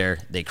go up there,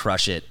 they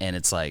crush it, and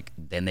it's like,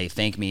 then they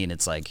thank me, and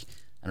it's like,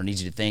 I don't need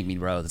you to thank me,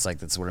 bro. It's like,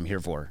 that's what I'm here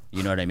for.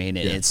 You know what I mean?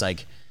 Yeah. It's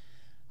like,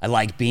 I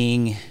like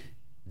being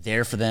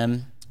there for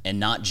them, and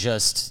not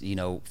just, you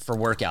know, for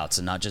workouts,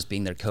 and not just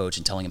being their coach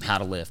and telling them how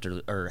to lift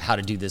or how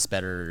to do this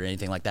better or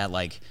anything like that.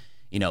 Like,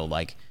 you know,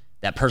 like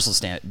that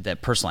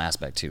personal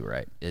aspect too,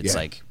 right? It's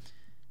like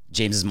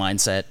James's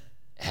mindset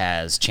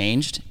has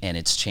changed, and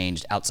it's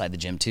changed outside the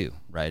gym too,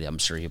 right? I'm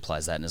sure he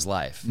applies that in his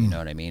life. You know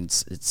what I mean?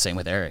 It's same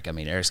with Eric. I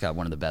mean, Eric's got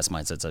one of the best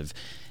mindsets I've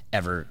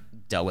ever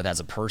dealt with as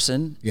a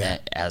person,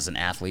 as an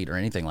athlete or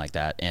anything like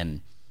that.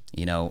 And,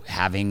 you know,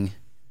 having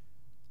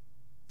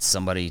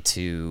somebody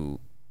to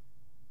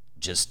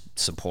just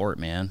support,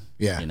 man.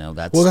 Yeah. You know,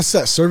 that's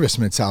that service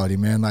mentality,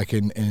 man. Like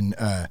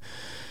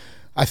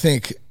I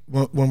think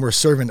when we're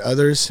serving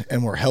others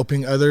and we're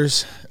helping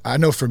others, I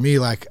know for me,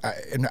 like,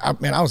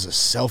 I was a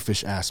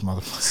selfish ass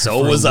motherfucker.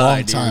 So for was a long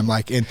I, time.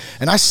 Like, and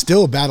I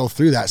still battle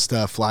through that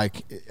stuff.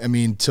 Like, I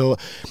mean,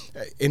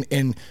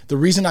 and the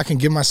reason I can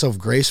give myself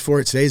grace for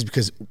it today is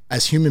because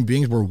as human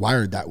beings, we're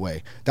wired that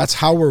way. That's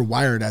how we're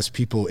wired as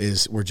people.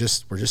 Is we're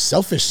just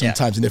selfish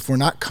sometimes, and if we're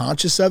not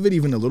conscious of it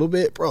even a little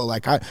bit, bro,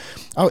 like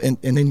and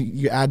then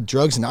you add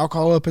drugs and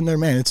alcohol up in there,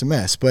 man, it's a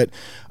mess. But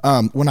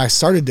when I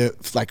started to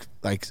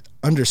like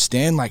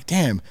understand, like,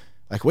 damn,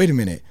 like, wait a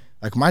minute,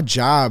 like my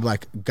job,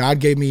 like God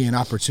gave me an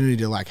opportunity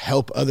to like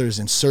help others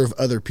and serve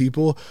other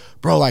people,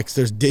 bro. Like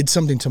did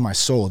something to my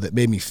soul that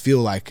made me feel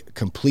like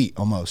complete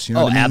almost. You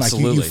know what I mean?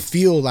 Absolutely. Like you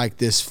feel like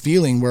this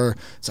feeling where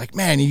it's like,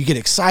 man, you get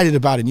excited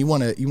about it and you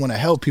want to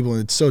help people,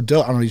 and it's so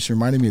dope. I don't know, you just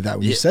reminded me of that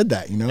when you said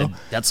that. You know, and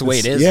that's the way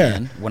it is,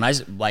 man.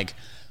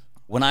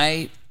 When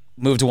I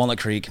moved to Walnut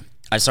Creek,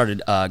 I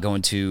started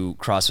going to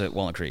CrossFit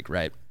Walnut Creek.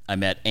 Right, I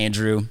met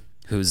Andrew,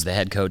 who's the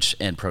head coach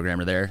and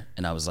programmer there,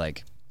 and I was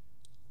like,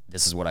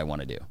 this is what I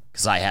want to do,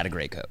 because I had a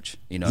great coach.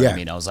 You know what I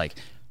mean? I was like,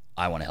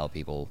 I want to help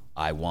people.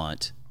 I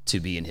want to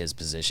be in his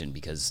position,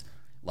 because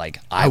like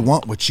I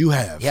want what you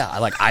have. Yeah,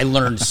 I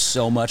learned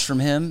so much from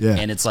him,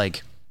 and it's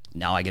like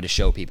now I get to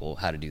show people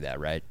how to do that,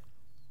 right?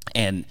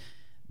 And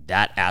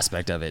that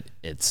aspect of it,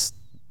 it's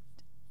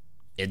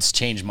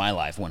changed my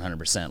life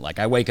 100%. Like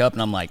I wake up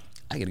and I'm like,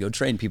 I get to go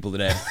train people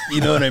today.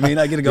 You know what I mean?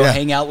 I get to go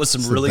hang out with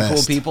some really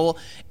cool people,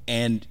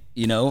 and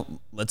you know,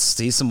 let's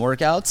see some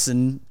workouts,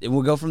 and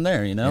we'll go from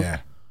there. You know? Yeah.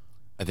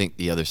 I think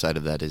the other side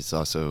of that is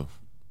also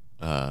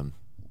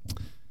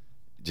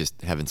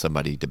just having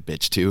somebody to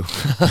bitch to.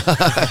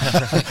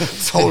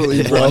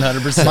 Totally, bro.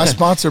 100%. My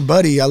sponsor,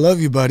 Buddy, I love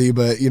you, Buddy,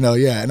 but you know,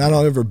 and I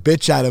don't ever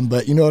bitch at him,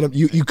 but you know what?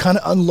 You kind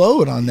of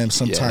unload on them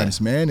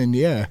sometimes, man, and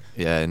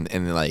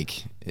and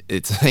like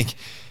it's like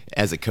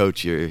as a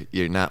coach,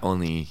 you're not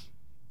only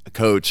a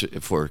coach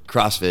for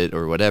CrossFit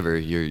or whatever,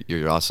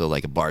 you're also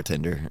like a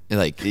bartender,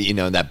 like, you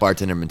know, that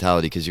bartender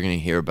mentality, because you're gonna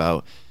hear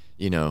about,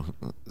 you know,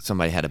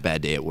 somebody had a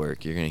bad day at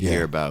work. You're going to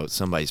hear about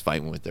somebody's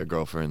fighting with their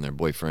girlfriend, their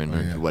boyfriend,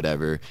 or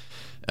whatever.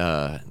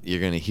 You're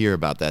going to hear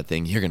about that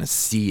thing. You're going to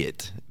see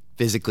it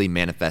physically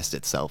manifest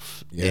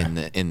itself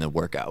in the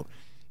workout.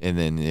 And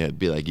then it'd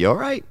be like, you all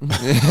right?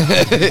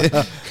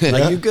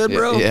 Like, you good,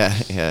 bro? Yeah.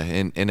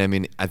 And I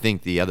mean, I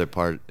think the other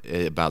part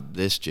about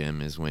this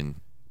gym is when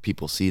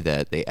people see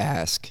that, they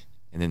ask,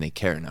 and then they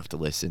care enough to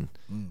listen.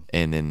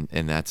 And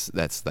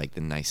that's like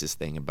the nicest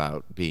thing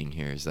about being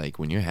here, is like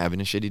when you're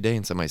having a shitty day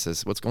and somebody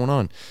says, what's going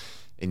on?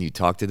 And you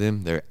talk to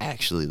them, they're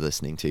actually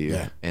listening to you.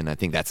 And I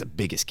think that's the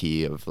biggest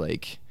key of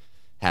like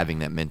having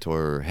that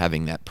mentor or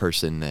having that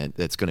person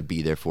that's going to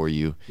be there for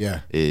you.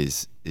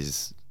 Is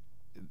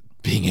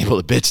being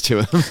able to bitch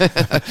to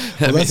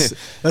them. Well,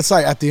 that's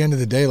like, at the end of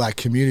the day, like,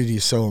 community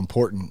is so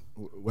important,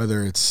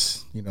 whether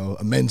it's, you know,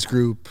 a men's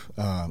group,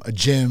 a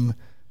gym,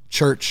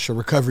 church, a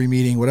recovery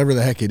meeting, whatever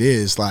the heck it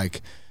is.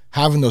 Like,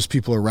 having those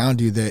people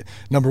around you that,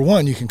 number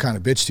one, you can kind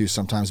of bitch to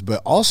sometimes,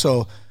 but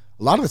also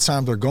a lot of the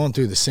time they're going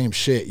through the same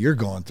shit you're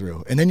going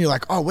through. And then you're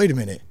like, oh, wait a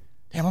minute.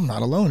 damn, I'm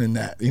not alone in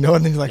that, you know?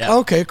 And then you're like, Yeah.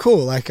 okay,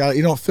 cool. Like,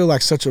 you don't feel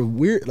like such a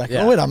weird, like,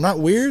 Yeah. oh, wait, I'm not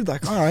weird.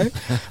 Like, all right.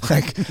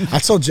 Like, I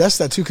told Jess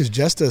that too, because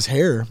Jess does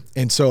hair.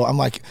 And so I'm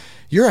like,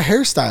 you're a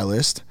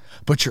hairstylist,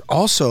 but you're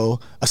also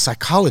a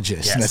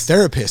psychologist and a Yes.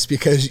 therapist,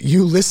 because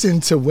you listen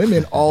to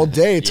women all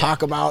day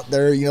talk about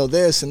their, you know,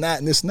 this and that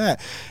and this and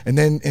that. And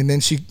then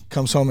she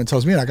comes home and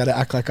tells me, I got to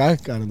act like I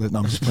got to listen. No,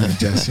 I'm just playing,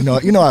 Jess. You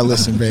know, I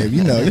listen, babe.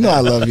 You know,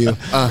 I love you.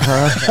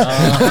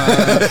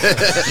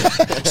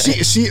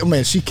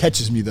 She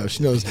catches me though.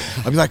 She knows.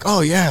 I'll be like,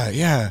 oh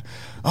yeah.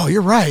 Oh,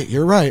 you're right.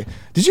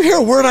 Did you hear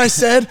a word I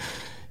said?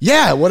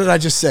 Yeah. What did I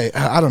just say?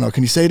 I don't know.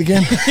 Can you say it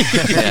again?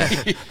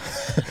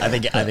 I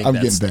think I'm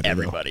that's getting better, though.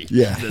 everybody.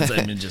 Yeah.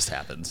 It just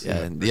happens. Yeah,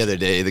 and the other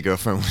day the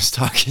girlfriend was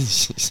talking.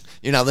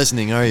 You're not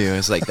listening, are you?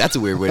 It's like, that's a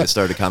weird way to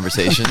start a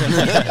conversation.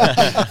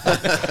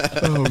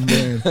 Oh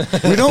man,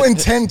 we don't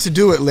intend to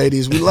do it,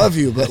 ladies. We love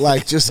you, but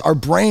like, just our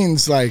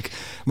brains. Like,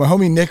 my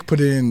homie Nick put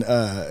it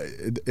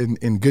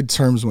in good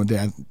terms one day.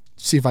 I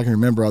see if I can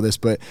remember all this,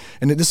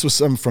 and this was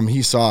something from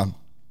he saw.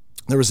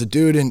 There was a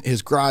dude in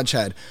his garage,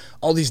 had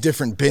all these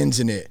different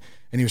bins in it.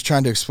 And he was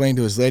trying to explain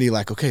to his lady,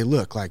 like, okay,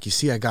 look, like, you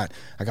see, I got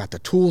the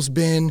tools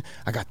bin,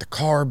 I got the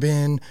car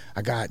bin,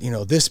 I got, you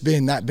know, this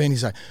bin, that bin.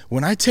 He's like,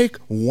 when I take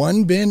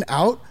one bin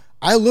out,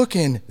 I look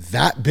in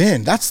that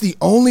bin. That's the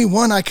only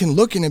one I can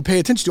look in and pay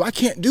attention to. I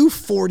can't do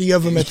 40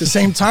 of them at the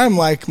same time.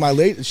 Like my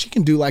lady, she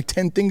can do like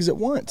 10 things at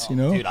once, you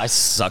know? Dude, I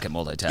suck at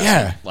multitasking.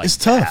 Yeah, like, it's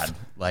tough. bad.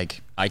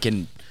 Like, I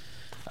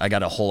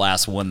got a whole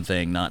ass one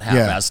thing, not half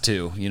ass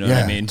two. You know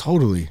what I mean?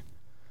 Totally.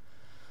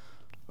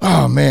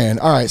 Oh man.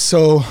 All right.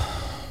 So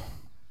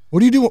what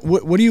do you do?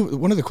 What do you,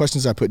 one of the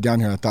questions I put down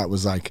here, I thought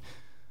was like,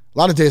 a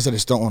lot of days I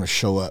just don't want to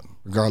show up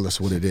regardless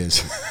of what it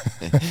is.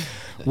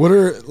 What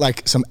are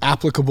like some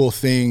applicable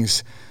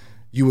things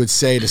you would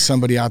say to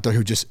somebody out there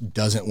who just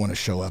doesn't want to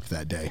show up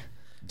that day?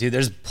 Dude,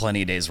 there's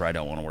plenty of days where I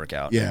don't want to work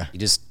out. Yeah. You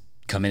just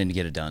come in and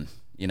get it done.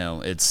 You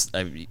know,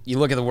 you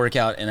look at the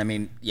workout, and I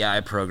mean, yeah,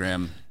 I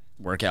program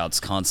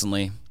workouts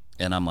constantly,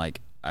 and I'm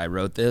like, I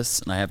wrote this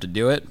and I have to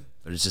do it,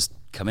 but it's just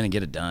come in and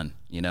get it done.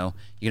 You know,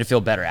 you're gonna feel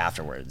better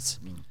afterwards.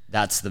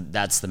 That's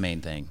the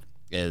main thing,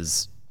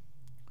 is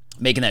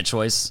making that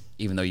choice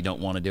even though you don't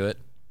want to do it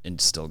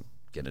and still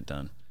get it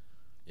done.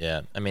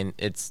 Yeah, I mean,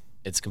 it's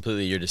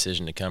completely your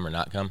decision to come or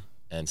not come,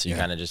 and so you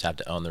kind of just have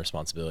to own the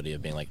responsibility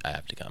of being like, I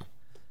have to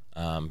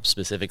come.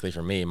 Specifically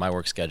for me, my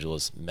work schedule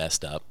is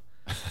messed up,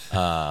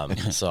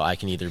 so I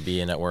can either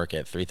be in at work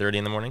at 3:30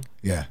 in the morning,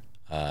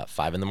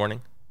 5 in the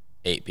morning,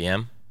 8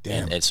 p.m.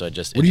 Damn. And so it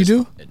just. What do you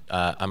do?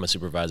 I'm a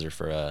supervisor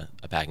for a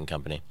packing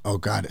company. Oh,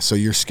 got it. So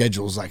your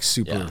schedule's like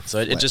super. Yeah. So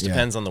it just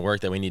depends on the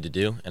work that we need to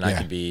do, and I Yeah.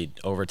 could be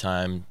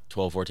overtime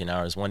 12, 14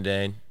 hours one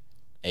day,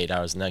 8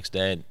 hours the next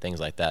day,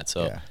 things like that.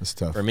 So Yeah, that's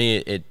tough. for me,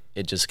 it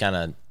just kind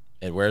of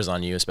it wears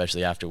on you,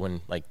 especially after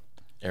when, like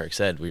Eric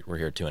said, we're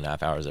here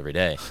 2.5 hours every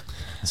day.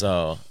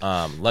 So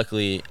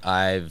luckily,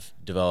 I've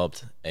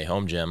developed a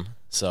home gym.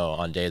 So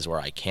on days where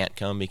I can't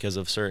come because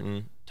of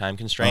certain time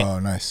constraint, Oh,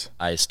 nice.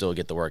 I still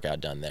get the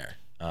workout done there.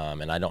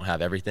 And I don't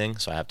have everything,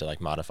 so I have to like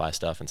modify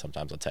stuff. And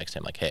sometimes I'll text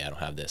him like, "Hey, I don't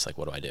have this. Like,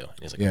 what do I do?" And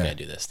he's like, Yeah. "Okay, I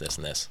do this, this,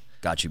 and this."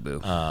 Got you, boo.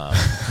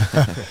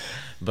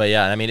 But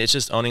yeah, I mean, it's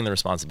just owning the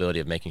responsibility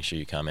of making sure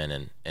you come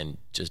in and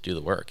just do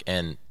the work.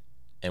 And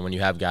when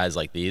you have guys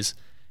like these,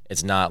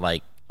 it's not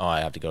like, oh,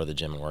 I have to go to the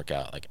gym and work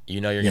out. Like, you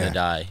know, you're Yeah. gonna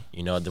die.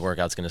 You know, the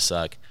workout's gonna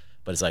suck.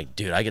 But it's like,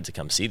 dude, I get to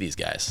come see these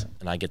guys,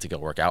 and I get to go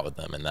work out with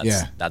them, and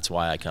that's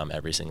why I come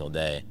every single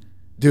day.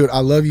 Dude, I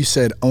love you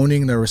said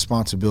owning their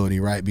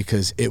responsibility, right?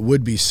 Because it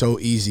would be so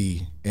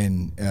easy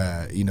and,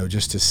 you know,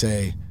 just to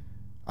say,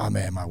 oh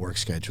man, my work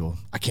schedule,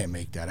 I can't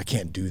make that. I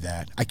can't do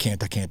that. I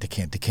can't.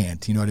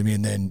 You know what I mean?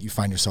 And then you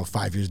find yourself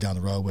 5 years down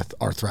the road with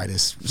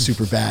arthritis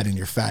super bad and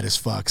you're fat as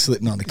fuck,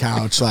 sitting on the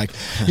couch. Like,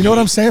 you know what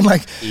I'm saying?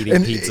 Like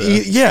Eating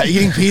pizza.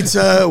 Eating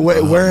pizza,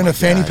 wearing a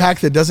fanny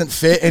pack that doesn't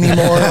fit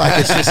anymore. Like,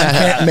 it's just, you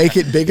can't make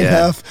it big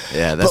enough.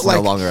 Yeah, that's But, like,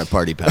 no longer a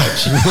party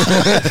pouch.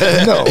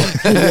 No,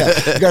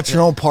 yeah, you got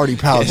your own party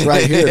pouch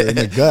right here in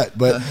the gut.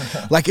 But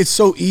like, it's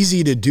so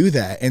easy to do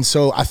that. And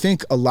so I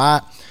think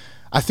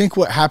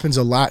what happens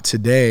a lot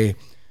today,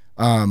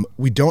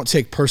 we don't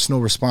take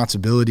personal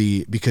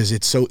responsibility because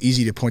it's so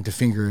easy to point the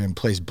finger and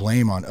place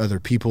blame on other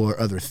people or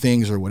other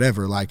things or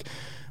whatever. Like,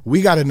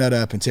 we got to nut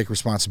up and take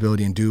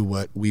responsibility and do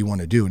what we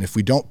want to do. And if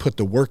we don't put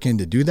the work in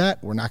to do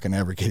that, we're not going to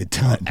ever get it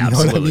done. You know what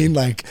I Absolutely. mean?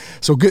 Like,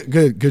 so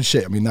good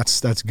shit. I mean,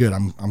 that's good.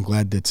 I'm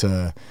glad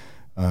that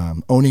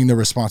owning the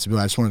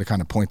responsibility. I just wanted to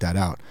kind of point that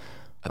out.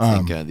 I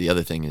think the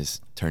other thing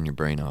is turn your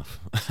brain off.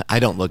 I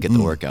don't look at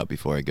the workout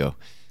before I go.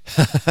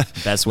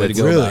 Best way to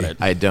go Really? about it.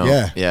 I don't.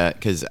 Yeah. Yeah,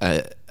 because I'll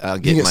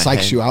You get think it my psychs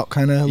head. you out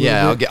kind of?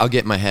 Yeah, I'll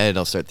get in my head.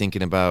 I'll start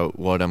thinking about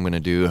what I'm gonna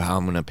do, how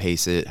I'm gonna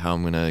pace it,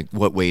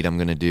 what weight I'm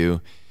gonna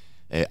do.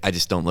 I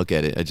just don't look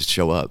at it. I just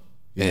show up.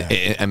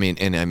 Yeah. I mean,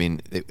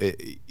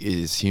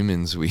 as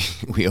humans, we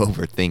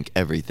overthink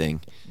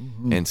everything,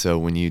 and so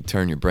when you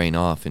turn your brain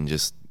off and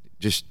just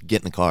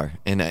get in the car,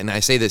 and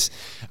I say this,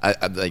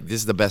 I'm like, this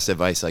is the best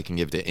advice I can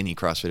give to any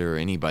CrossFitter or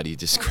anybody.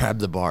 Just grab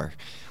the bar.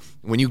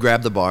 When you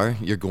grab the bar,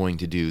 you're going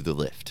to do the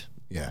lift.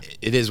 Yeah.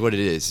 It is what it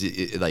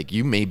is. Like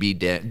you may be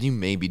dead, you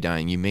may be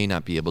dying, you may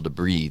not be able to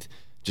breathe.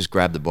 Just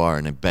grab the bar,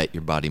 and I bet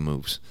your body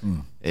moves.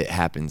 It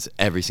happens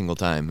every single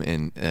time,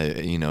 and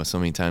so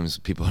many times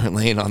people are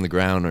laying on the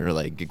ground or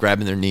like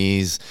grabbing their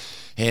knees,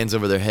 hands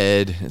over their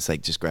head. It's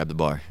like just grab the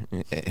bar.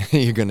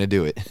 You're gonna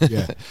do it.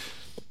 Yeah.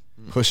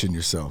 Pushing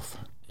yourself.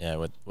 Yeah,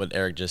 what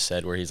Eric just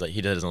said, where he's like, he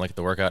doesn't look at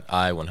the workout.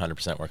 I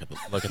 100% look at the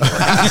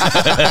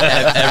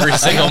workout. Every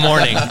single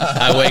morning,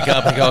 I wake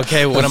up and go,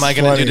 okay, what am I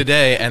going to do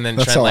today? And then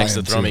Trent likes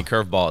to throw me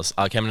curveballs.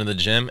 I'll come into the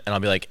gym, and I'll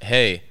be like,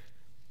 hey,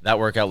 that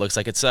workout looks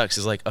like it sucks.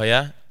 He's like, oh,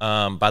 yeah?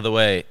 By the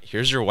way,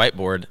 here's your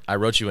whiteboard. I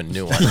wrote you a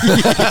new one.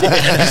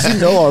 You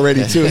know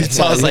already, too.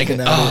 So I was like,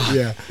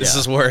 this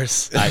is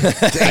worse.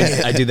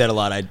 I do that a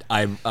lot.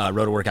 I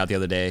wrote a workout the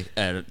other day,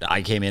 and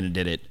I came in and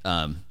did it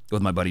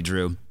with my buddy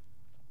Drew.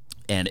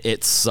 And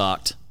it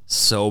sucked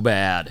so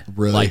bad.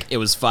 Really? Like, it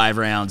was 5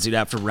 rounds. Dude,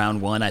 after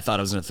round 1, I thought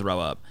I was going to throw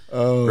up.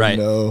 Oh, right?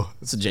 no.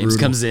 So James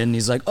comes in, and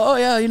he's like, oh,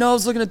 yeah, I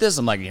was looking at this.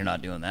 I'm like, you're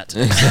not doing that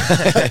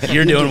today.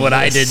 You're doing what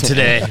I did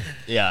today.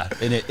 Yeah,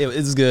 and it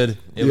was good.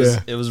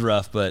 It was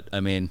rough, but,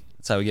 I mean,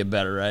 that's how we get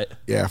better, right?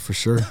 Yeah, for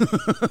sure.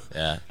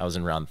 Yeah, I was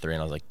in round 3,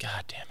 and I was like,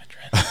 God damn it,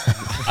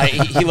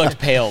 Trent. He looked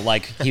pale.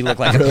 Like, he looked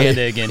like a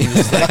panda again. He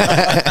was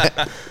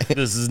like,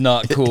 this is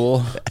not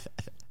cool.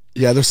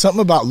 Yeah, there's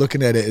something about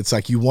looking at it. It's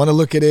like you want to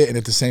look at it, and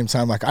at the same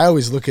time, like I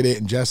always look at it,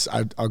 and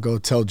I'll go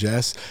tell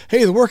Jess,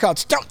 "Hey, the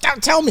workouts,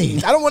 don't tell me.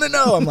 I don't want to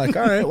know." I'm like,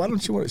 "All right, why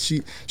don't you want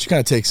to?" She kind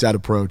of takes that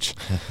approach.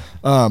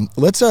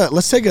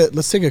 Let's take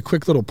a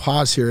quick little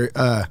pause here.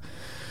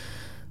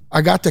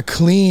 I got the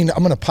clean.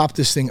 I'm gonna pop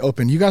this thing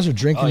open. You guys are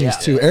drinking these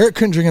too. Yeah. Eric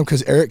couldn't drink them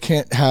because Eric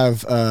can't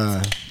have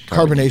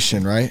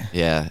carbonation, right?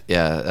 Yeah.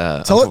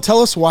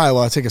 Tell us why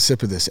while I take a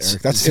sip of this,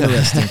 Eric. That's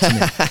interesting to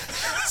me.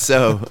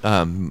 So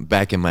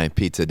back in my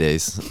pizza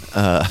days,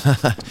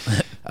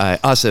 I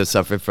also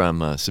suffered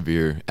from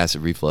severe acid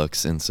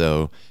reflux, and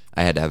so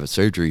I had to have a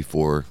surgery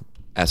for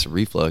acid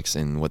reflux.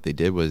 And what they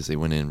did was they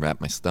went in and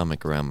wrapped my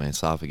stomach around my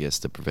esophagus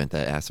to prevent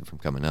that acid from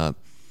coming up.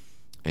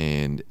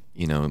 And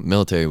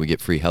military, we get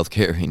free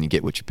healthcare, and you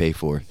get what you pay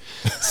for.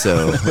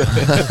 So,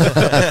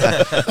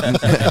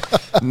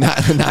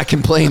 not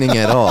complaining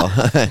at all.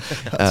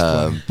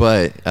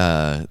 But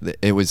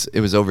it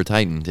was over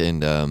tightened,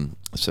 and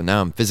so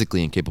now I'm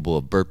physically incapable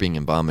of burping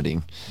and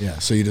vomiting. Yeah.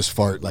 So you just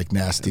fart like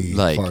nasty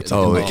farts.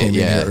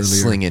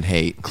 Slinging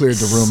hate. Cleared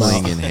the room out.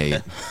 Slinging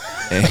hate.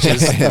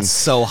 It's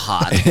so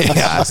hot.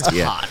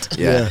 Hot.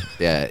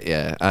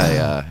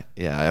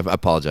 I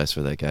apologize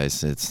for that,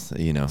 guys. It's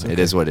it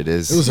is what it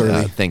is. It was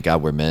early. Thank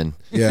God we're men.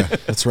 Yeah,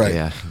 that's right.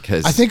 Yeah,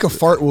 because I think a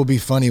fart will be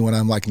funny when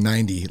I'm like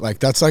 90. Like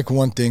that's like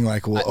one thing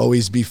like will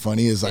always be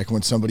funny is like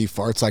when somebody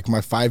farts. Like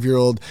my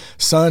 5-year-old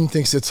son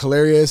thinks it's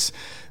hilarious.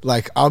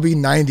 Like I'll be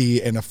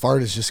 90 and a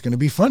fart is just going to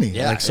be funny.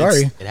 Yeah, like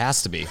sorry, it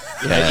has to be.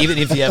 Yeah. Even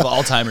if you have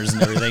Alzheimer's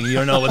and everything, you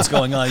don't know what's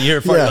going on.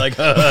 You're farting like,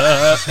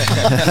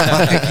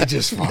 you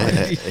just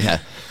farted. Yeah.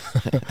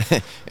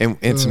 And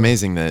it's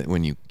amazing that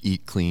when you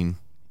eat clean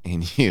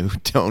and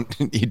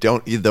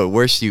the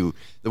worse you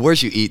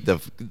eat,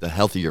 the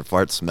healthier your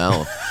farts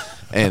smell.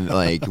 And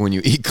like when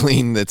you eat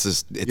clean,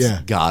 it's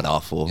god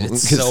awful.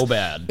 It's so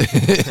bad.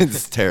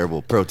 It's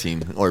terrible.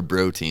 Protein or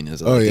brotein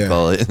is what they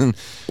call it.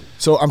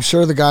 So I'm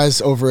sure the guys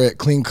over at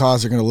Clean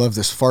Cause are going to love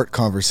this fart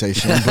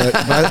conversation. But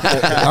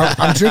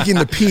I'm drinking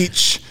the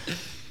peach.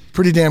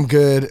 Pretty damn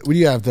good. What do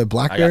you have? The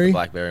blackberry? I got the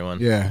blackberry one.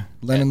 Yeah.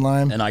 Lemon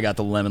lime. And I got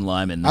the lemon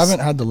lime. And I haven't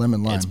had the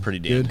lemon lime. It's pretty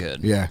damn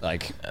good. Yeah.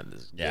 Like,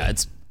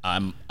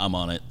 I'm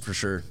on it for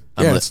sure.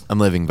 I'm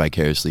living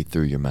vicariously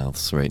through your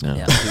mouths right now.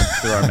 Yeah,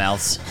 through our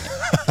mouths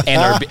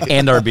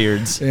and our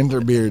beards. And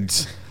our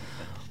beards.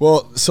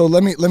 Well, so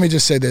let me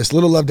just say this.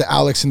 Little love to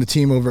Alex and the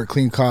team over at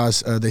Clean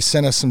Cause. They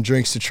sent us some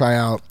drinks to try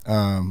out.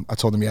 I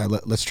told them,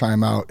 let's try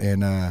them out,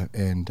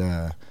 and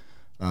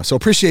so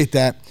appreciate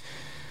that.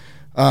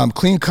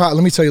 Clean Cause.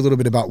 Let me tell you a little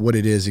bit about what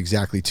it is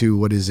exactly too.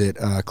 What is it?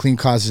 Clean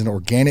Cause is an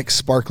organic,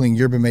 sparkling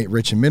yerba mate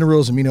rich in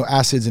minerals, amino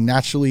acids, and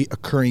naturally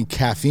occurring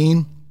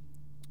caffeine.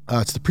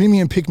 It's the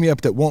premium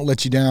pick-me-up that won't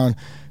let you down.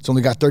 It's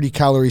only got 30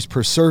 calories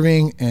per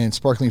serving and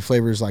sparkling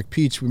flavors like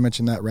peach. We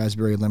mentioned that,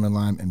 raspberry, lemon,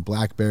 lime, and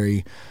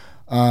blackberry.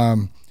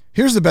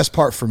 Here's the best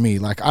part for me.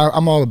 Like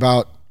I'm all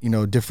about,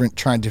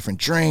 trying different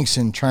drinks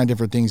and trying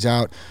different things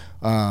out.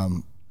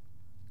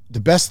 The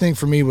best thing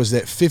for me was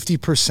that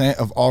 50%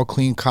 of all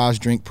Clean Cause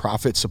drink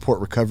profits support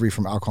recovery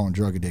from alcohol and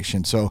drug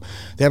addiction. So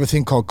they have a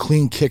thing called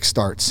Clean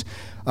Kickstarts.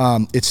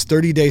 It's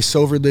 30-day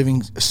sober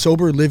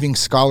living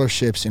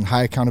scholarships in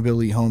high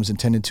accountability homes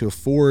intended to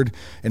afford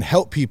and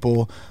help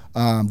people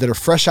that are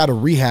fresh out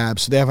of rehab,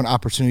 so they have an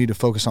opportunity to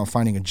focus on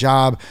finding a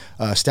job,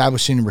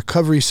 establishing a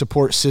recovery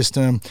support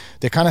system.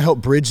 They kind of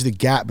help bridge the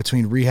gap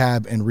between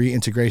rehab and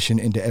reintegration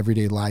into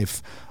everyday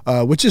life,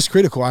 which is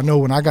critical. I know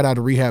when I got out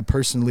of rehab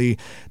personally,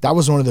 that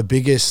was one of the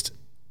biggest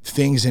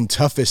things and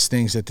toughest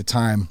things at the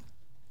time.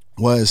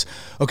 Was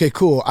okay,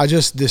 cool.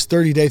 This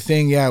 30-day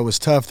thing, it was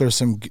tough. There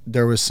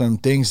was some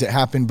things that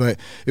happened, but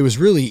it was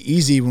really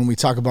easy when we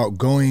talk about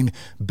going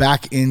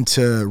back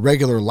into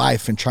regular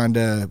life and trying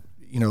to,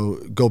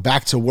 go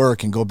back to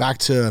work and go back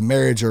to a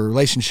marriage or a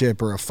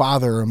relationship or a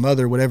father or a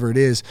mother, whatever it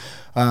is.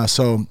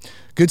 So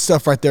good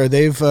stuff right there.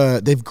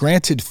 They've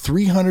granted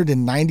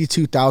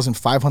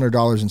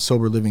 $392,500 in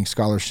sober living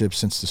scholarships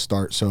since the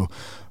start. So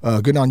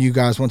good on you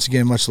guys. Once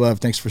again, much love.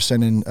 Thanks for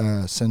sending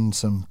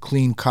some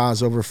clean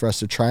cause over for us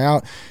to try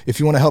out. If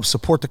you want to help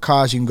support the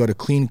cause, you can go to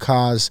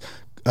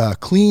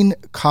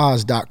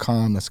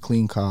cleancause.com. That's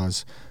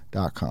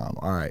cleancause.com.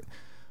 All right.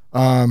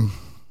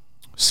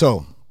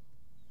 So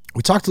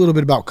we talked a little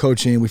bit about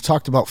coaching. We've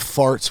talked about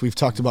farts. We've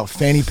talked about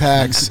fanny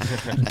packs,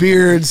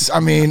 beards.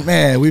 I mean,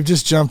 man, we've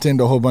just jumped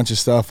into a whole bunch of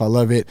stuff. I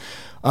love it.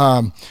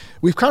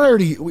 We've kind of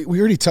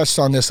already touched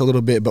on this a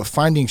little bit, but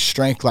finding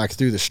strength like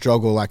through the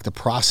struggle, like the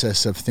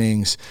process of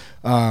things,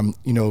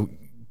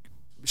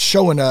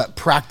 showing up,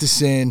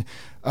 practicing,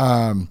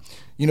 I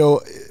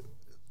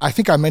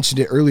think I mentioned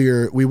it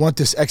earlier. We want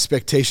this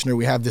expectation or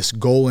we have this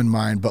goal in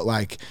mind, but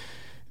like,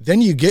 then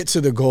you get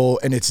to the goal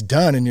and it's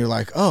done and you're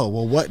like, oh,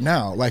 well, what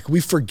now? Like we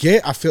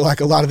forget, I feel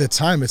like a lot of the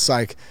time it's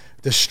like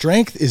the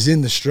strength is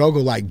in the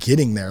struggle, like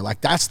getting there.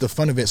 Like that's the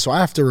fun of it. So I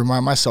have to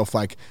remind myself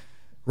like,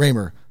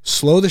 Raymer,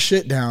 slow the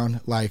shit down,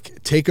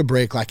 like take a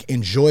break, like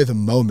enjoy the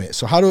moment.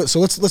 So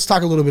let's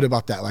talk a little bit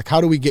about that. Like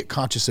how do we get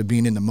conscious of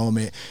being in the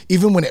moment,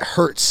 even when it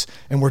hurts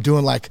and we're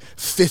doing like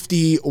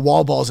 50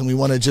 wall balls and we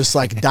want to just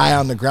like die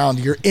on the ground.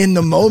 You're in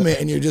the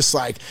moment and you're just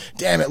like,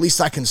 damn, at least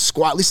I can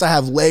squat. At least I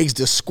have legs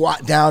to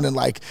squat down and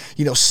like,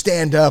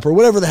 stand up or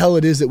whatever the hell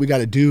it is that we got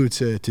to do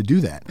to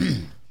do that.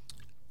 You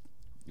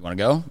want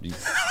to go?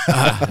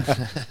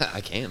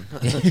 I can.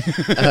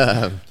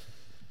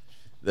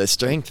 The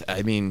strength,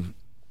 I mean,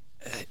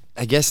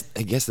 I guess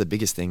the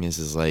biggest thing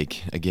is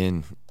like,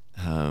 again,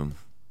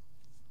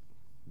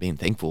 being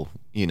thankful,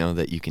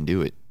 that you can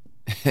do it.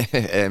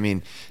 I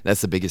mean,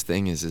 that's the biggest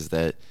thing is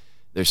that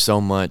there's so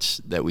much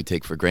that we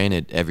take for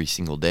granted every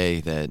single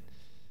day that,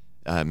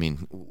 I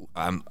mean,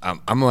 I'm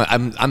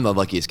the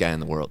luckiest guy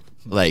in the world.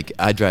 Like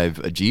I drive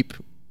a Jeep.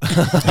 At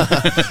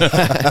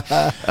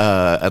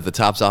the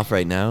top's off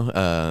right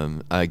now.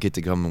 I get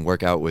to come and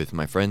work out with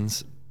my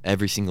friends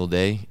every single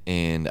day,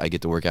 and I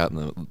get to work out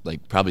in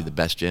probably the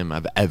best gym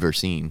I've ever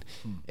seen.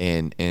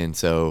 And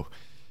so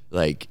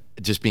like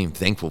just being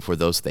thankful for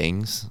those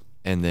things,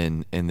 and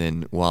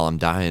then while I'm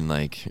dying,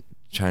 like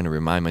trying to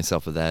remind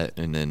myself of that,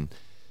 and then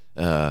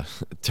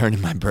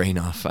turning my brain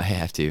off. I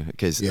have to,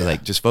 because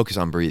like just focus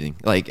on breathing.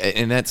 Like,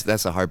 and that's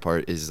the hard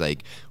part is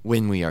like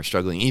when we are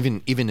struggling,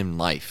 even in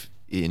life,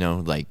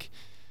 like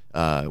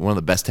one of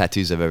the best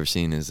tattoos I've ever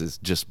seen is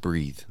just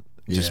breathe.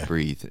 Just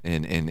breathe.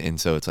 And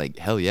so it's like,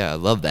 hell yeah, I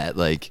love that.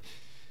 Like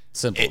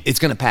simple. It's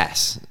going to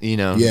pass,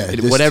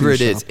 whatever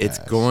it is, it's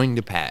going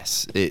to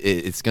pass.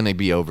 It's going to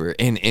be over.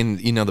 And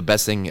the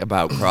best thing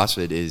about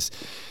CrossFit is,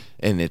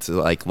 and it's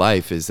like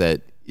life, is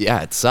that,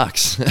 yeah, it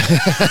sucks. Yeah,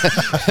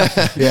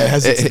 it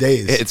has its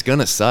days. It's going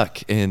to suck.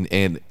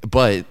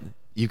 But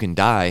you can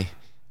die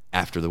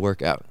after the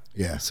workout.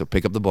 Yeah. So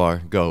pick up the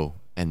bar, go,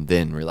 and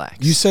then relax.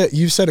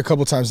 You've said a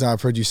couple times now,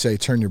 I've heard you say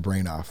turn your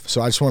brain off.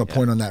 So I just want to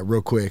point on that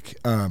real quick,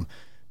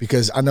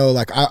 because I know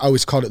like I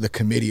always called it the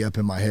committee up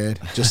in my head,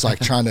 just like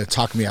trying to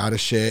talk me out of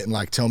shit and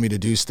like tell me to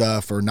do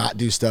stuff or not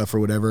do stuff or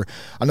whatever.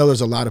 I know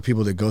there's a lot of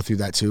people that go through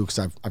that too, because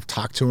I've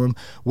talked to them.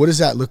 What does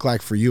that look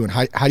like for you, and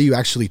how do you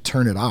actually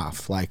turn it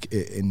off, like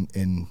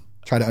and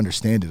try to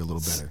understand it a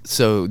little better?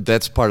 So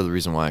that's part of the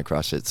reason why I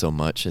CrossFit so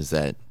much, is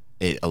that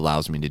it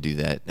allows me to do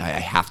that. I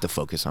have to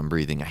focus on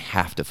breathing. I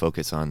have to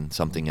focus on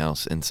something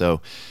else. And so,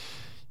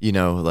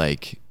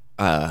 like,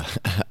 I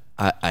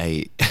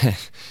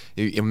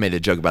made a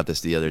joke about this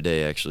the other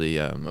day, actually,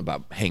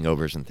 about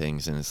hangovers and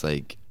things. And it's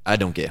like, I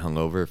don't get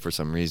hungover for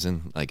some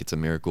reason. Like, it's a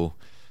miracle,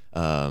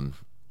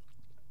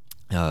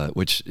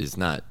 which is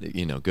not,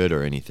 good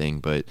or anything.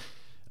 But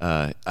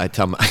I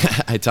tell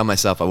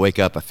myself, I wake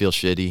up, I feel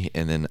shitty,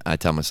 and then I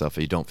tell myself,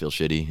 you don't feel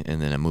shitty,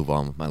 and then I move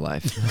on with my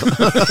life. So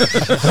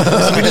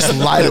we just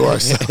lie to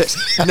ourselves.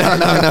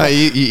 No.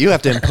 You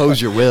have to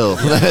impose your will.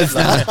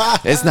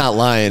 It's not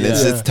lying.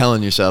 It's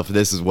telling yourself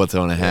this is what's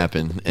going to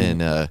happen,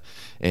 and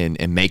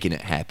making it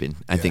happen.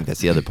 I think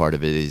that's the other part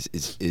of it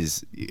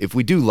is if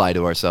we do lie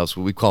to ourselves,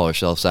 we call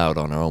ourselves out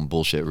on our own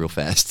bullshit real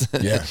fast.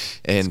 Yeah.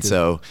 And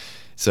so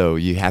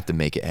you have to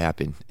make it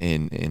happen,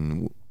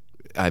 and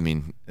I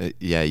mean,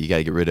 you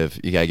gotta get rid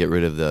of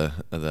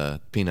the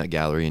peanut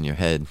gallery in your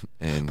head.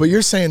 But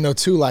you're saying though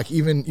too, like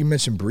even you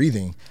mentioned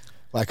breathing,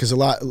 like because a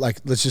lot, like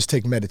let's just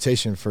take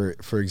meditation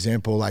for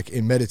example. Like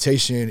in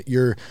meditation,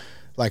 you're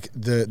like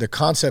the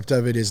concept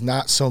of it is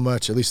not so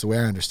much, at least the way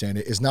I understand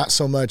it, is not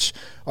so much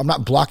I'm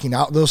not blocking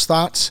out those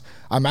thoughts.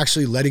 I'm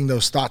actually letting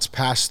those thoughts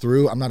pass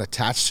through. I'm not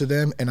attached to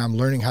them, and I'm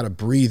learning how to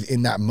breathe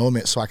in that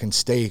moment so I can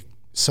stay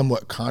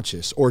somewhat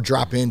conscious or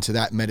drop into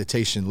that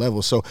meditation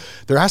level. So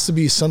there has to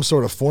be some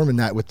sort of form in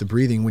that with the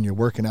breathing when you're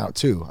working out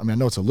too. I mean, I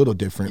know it's a little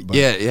different, but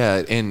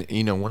yeah. And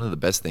one of the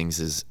best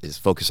things is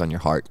focus on your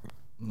heart.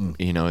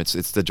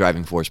 It's the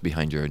driving force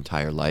behind your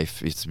entire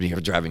life. It's the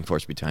driving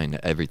force behind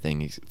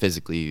everything,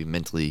 physically,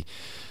 mentally,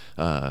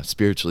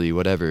 spiritually,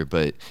 whatever.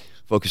 But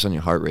focus on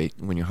your heart rate.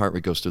 When your heart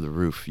rate goes through the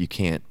roof, you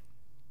can't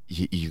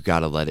you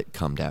got to let it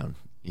come down.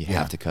 You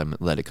have to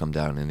let it come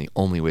down, and the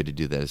only way to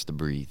do that is to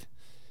breathe.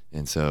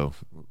 And so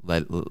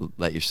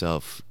let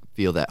yourself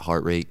feel that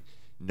heart rate.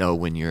 Know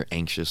when you're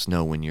anxious.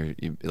 Know when you're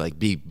like,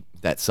 be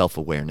that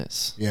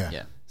self-awareness.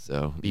 Yeah.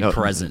 So Be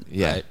present.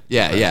 Yeah. Right?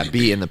 Yeah.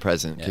 Be in the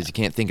present, because you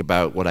can't think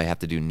about what I have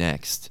to do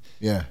next.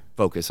 Yeah.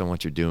 Focus on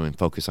what you're doing.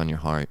 Focus on your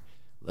heart.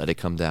 Let it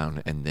come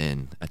down, and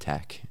then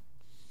attack.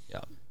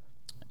 Yeah.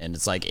 And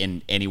it's like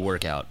in any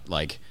workout,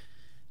 like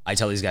I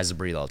tell these guys to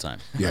breathe all the time.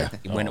 Yeah.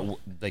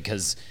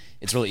 Because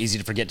it's really easy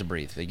to forget to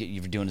breathe. Like,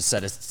 you're doing a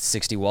set of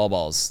 60 wall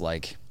balls,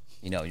 like,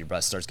 your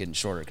breath starts getting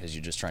shorter because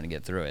you're just trying to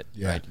get through it.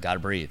 Yeah. Right? Got to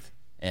breathe.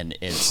 And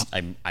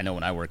I know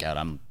when I work out,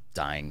 I'm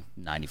dying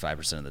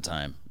 95% of the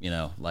time.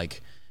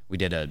 Like we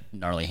did a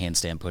gnarly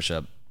handstand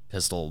push-up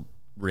pistol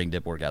ring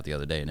dip workout the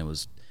other day, and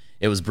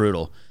it was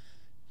brutal.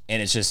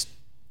 And it's just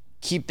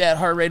keep that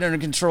heart rate under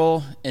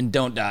control and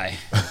don't die.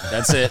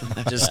 That's it.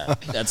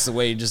 That's the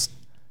way you just,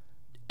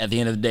 at the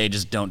end of the day,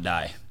 just don't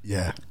die.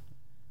 Yeah.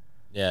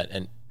 Yeah,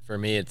 and for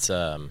me, it's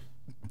the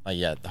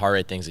heart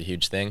rate thing's a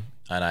huge thing,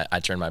 and I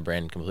turn my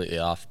brain completely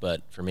off.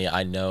 But for me,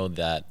 I know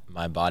that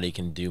my body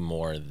can do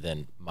more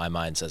than my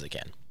mind says it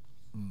can.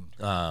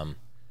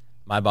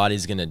 My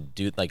body's gonna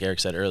do, like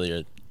Eric said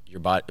earlier. Your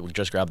body,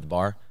 just grab the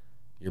bar.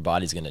 Your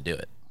body's gonna do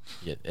it.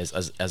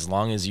 As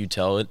long as you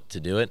tell it to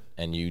do it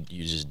and you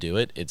just do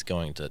it, it's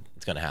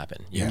gonna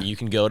happen. You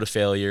can go to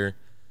failure,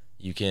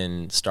 you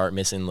can start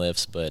missing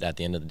lifts, but at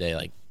the end of the day,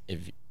 like,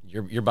 if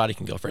your body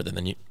can go further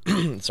than you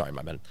sorry,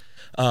 my bad.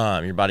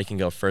 Your body can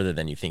go further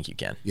than you think you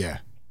can. Yeah.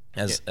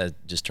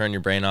 Just turn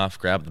your brain off,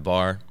 grab the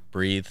bar,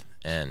 breathe,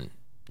 and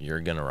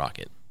you're gonna rock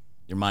it.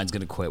 Your mind's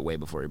gonna quit way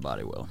before your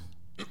body will.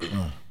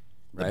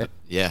 Right?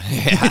 Yeah.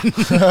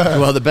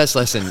 Well, the best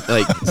lesson,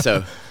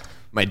 so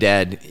my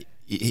dad,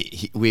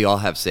 we all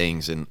have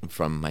sayings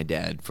from my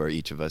dad for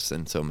each of us.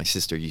 And so my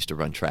sister used to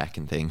run track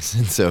and things.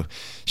 And so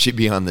she'd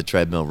be on the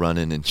treadmill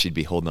running, and she'd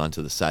be holding on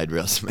to the side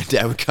rails. My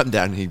dad would come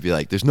down and he'd be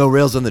like, "There's no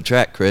rails on the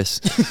track, Chris."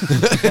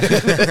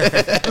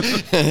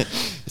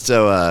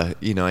 So, I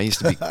used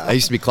to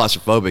be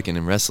claustrophobic, and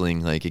in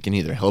wrestling, like, it can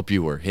either help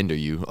you or hinder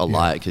you a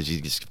lot, because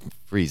you just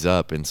freeze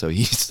up. And so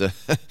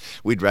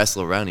we'd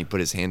wrestle around. He'd put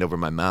his hand over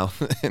my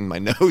mouth and my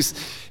nose,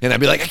 and I'd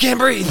be like, "I can't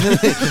breathe."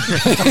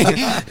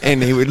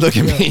 And he would look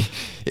at me.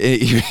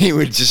 He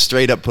would just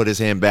straight up put his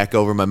hand back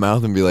over my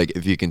mouth and be like,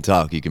 "If you can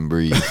talk, you can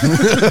breathe."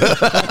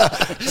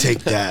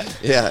 Take that.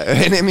 Yeah,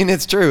 and I mean,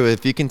 it's true.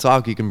 If you can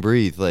talk, you can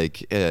breathe.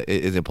 Like,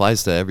 it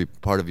applies to every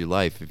part of your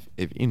life.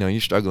 If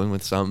you're struggling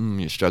with something,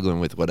 you're struggling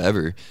with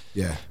whatever.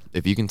 Yeah.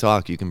 If you can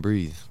talk, you can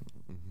breathe.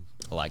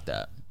 I like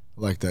that.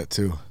 I like that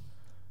too.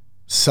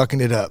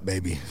 Sucking it up,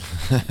 baby.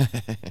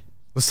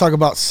 Let's talk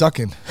about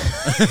sucking.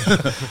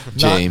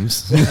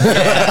 James. And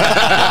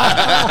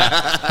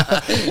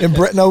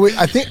Brett,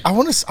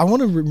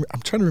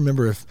 I'm trying to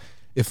remember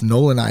if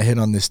Nolan and I hit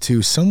on this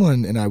too.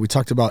 Someone and we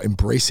talked about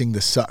embracing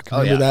the suck.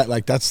 Remember that?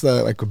 Like, that's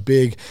a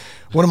big,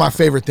 one of my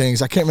favorite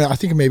things. I can't remember. I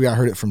think maybe I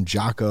heard it from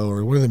Jocko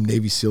or one of them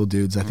Navy SEAL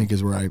dudes, I think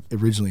is where I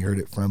originally heard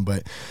it from.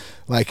 But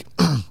like,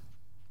 I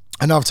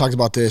know I've talked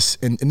about this,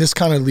 and this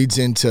kind of leads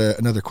into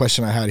another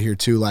question I had here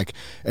too, like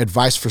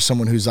advice for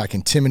someone who's like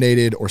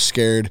intimidated or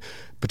scared,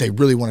 but they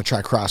really want to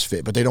try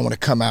CrossFit, but they don't want to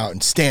come out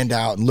and stand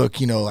out and look,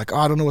 like, "Oh,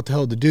 I don't know what the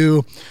hell to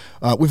do."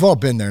 We've all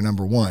been there,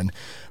 number one.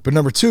 But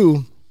number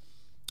two,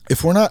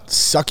 if we're not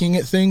sucking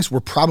at things,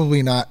 we're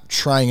probably not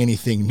trying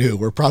anything new.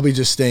 We're probably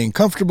just staying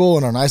comfortable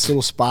in our nice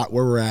little spot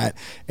where we're at,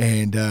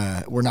 and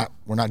we're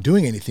not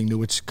doing anything new,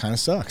 which kind of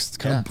sucks. It's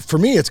kind of, for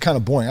me, it's kind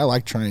of boring. I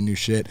like trying new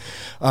shit,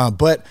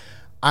 but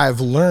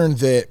I've learned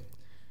that,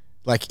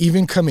 like,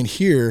 even coming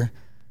here,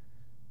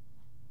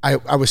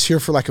 I was here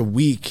for like a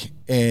week,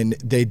 and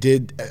they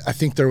did, I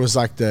think there was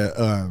like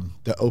the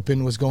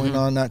Open was going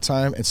on that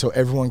time, and so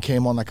everyone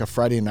came on like a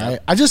Friday night.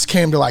 I just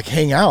came to like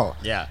hang out.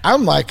 Yeah.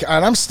 I'm like,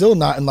 and I'm still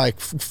not in like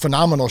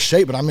phenomenal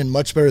shape, but I'm in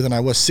much better than I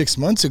was 6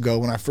 months ago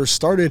when I first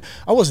started.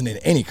 I wasn't in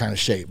any kind of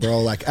shape,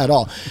 bro, like at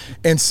all.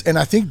 And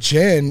I think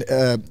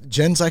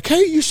Jen's like,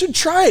 "Hey, you should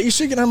try it. You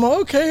should get." I'm like,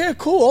 "Okay, yeah,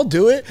 cool, I'll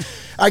do it."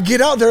 I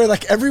get out there,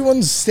 like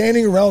everyone's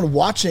standing around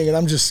watching, and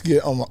I'm just,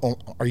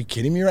 are you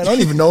kidding me? Right? I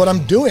don't even know what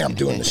I'm doing. I'm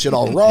doing the shit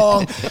all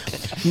wrong.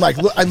 I'm like,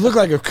 I look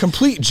like a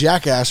complete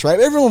jackass, right?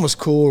 Everyone was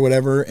cool or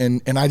whatever,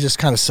 and I just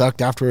kind of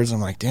sucked afterwards.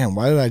 I'm like, damn,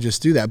 why did I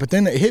just do that? But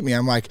then it hit me.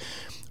 I'm like,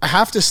 I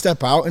have to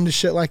step out into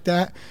shit like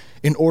that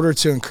in order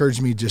to encourage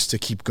me just to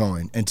keep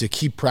going and to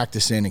keep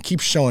practicing and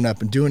keep showing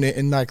up and doing it.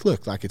 And like,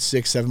 look, like it's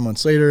 6-7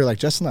 months later, like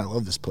Justin and I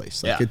love this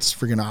place. Like it's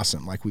freaking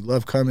awesome. Like we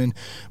love coming,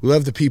 we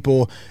love the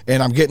people,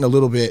 and I'm getting a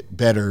little bit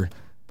better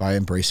by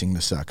embracing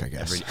the suck, I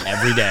guess.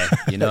 Every day,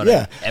 you know what I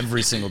mean?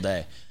 Every single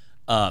day.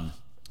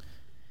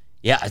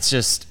 It's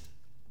just,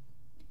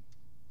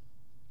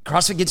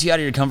 CrossFit gets you out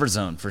of your comfort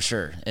zone for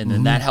sure. And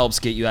then that helps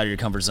get you out of your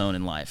comfort zone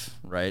in life,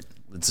 right?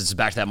 It's just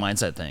back to that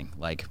mindset thing.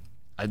 Like,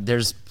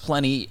 there's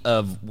plenty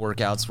of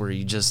workouts where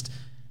you just,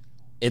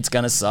 it's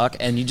gonna suck,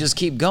 and you just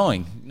keep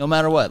going no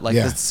matter what. Like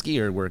Yeah. the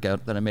skier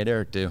workout that I made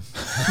Eric do.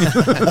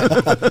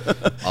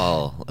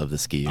 All of the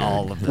skier.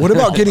 All of them. What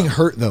about getting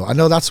hurt though? I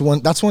know that's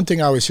one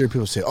thing I always hear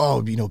people say,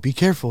 oh, be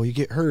careful, you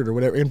get hurt or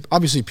whatever. And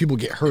obviously people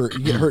get hurt. You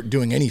get hurt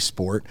doing any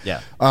sport.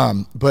 Yeah.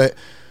 But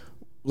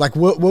like,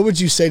 what would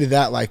you say to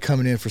that? Like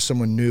coming in for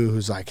someone new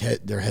who's like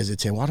they're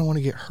hesitant. Well, I don't want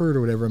to get hurt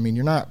or whatever. I mean,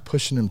 you're not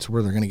pushing them to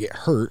where they're going to get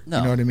hurt. No.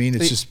 You know what I mean?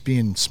 It's just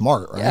being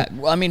smart, right? Yeah,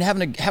 well, I mean,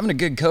 having a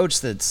good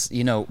coach that's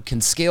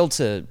can scale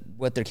to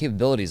what their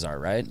capabilities are,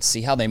 right?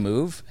 See how they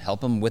move, help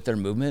them with their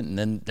movement, and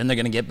then they're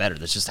gonna get better.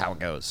 That's just how it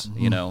goes.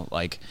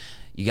 Like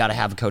you got to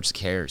have a coach that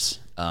cares.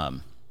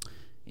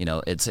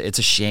 It's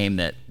a shame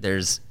that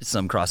there's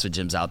some CrossFit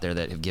gyms out there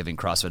that have given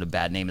CrossFit a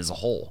bad name as a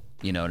whole.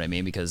 You know what I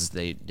mean? Because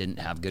they didn't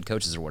have good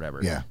coaches or whatever.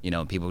 Yeah.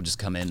 People just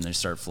come in and they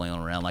start flailing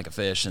around like a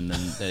fish, and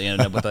then they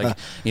end up with like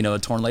a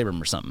torn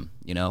labrum or something.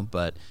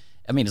 But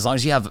I mean, as long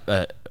as you have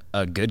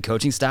a good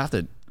coaching staff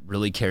that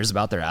really cares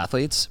about their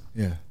athletes,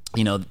 Yeah.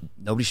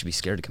 Nobody should be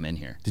scared to come in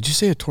here. Did you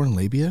say a torn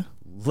labia?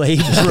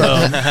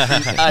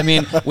 Labrum. I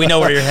mean, we know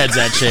where your head's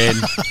at, Shane.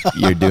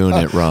 You're doing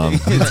it wrong.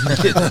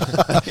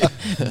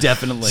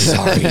 Definitely.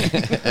 Sorry.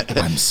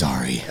 I'm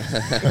sorry.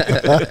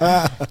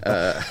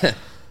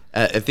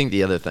 I think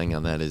the other thing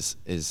on that is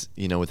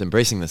with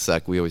embracing the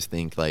suck, we always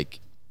think like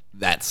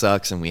that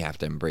sucks and we have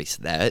to embrace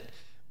that,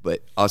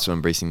 but also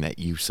embracing that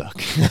you suck.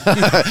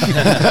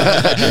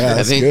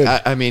 I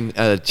think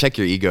good. Check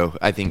your ego,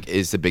 I think,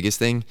 is the biggest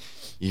thing.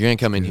 You're gonna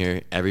come in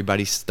here,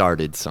 everybody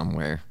started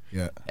somewhere.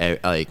 Yeah.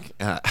 The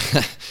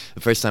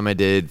first time I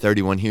did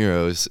 31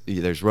 Heroes,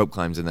 there's rope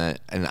climbs in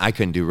that, and I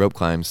couldn't do rope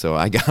climbs, so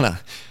I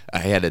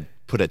had to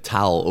put a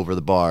towel over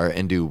the bar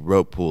and do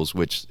rope pulls,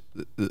 which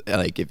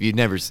if you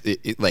never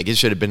it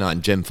should have been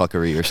on gym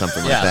fuckery or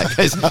something like that,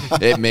 because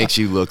it makes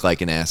you look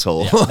like an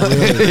asshole.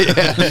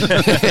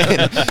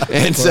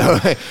 and so,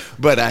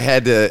 but I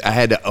had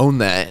to own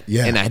that,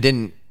 and I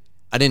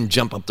didn't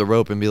jump up the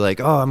rope and be like,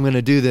 oh, I'm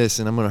gonna do this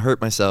and I'm gonna hurt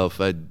myself.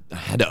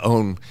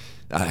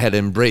 I had to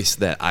embrace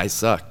that I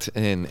sucked,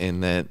 and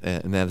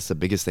that's the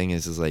biggest thing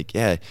is like,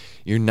 yeah,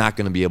 you're not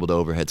going to be able to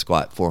overhead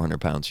squat 400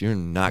 pounds. You're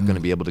not going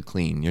to be able to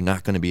clean. You're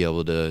not going to be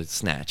able to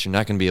snatch. You're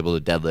not going to be able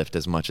to deadlift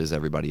as much as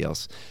everybody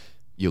else.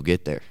 You'll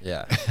get there.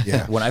 Yeah.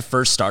 Yeah. When I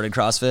first started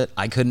CrossFit,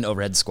 I couldn't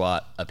overhead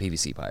squat a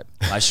PVC pipe.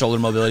 My shoulder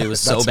mobility was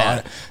so That's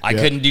bad. hard. I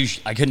couldn't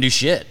do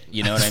shit.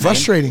 You know what I mean? It's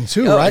frustrating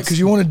too, No, right? it's- Because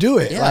you want to do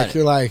it. Yeah. Like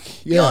you're like,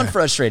 Beyond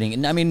frustrating.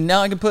 And I mean,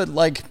 now I can put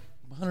like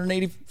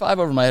 185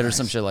 over my head or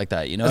some shit like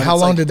that. And how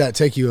long did that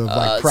take you of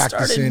like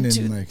practicing started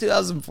in and like?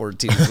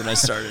 2014 is when I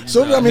started.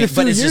 So I mean, a few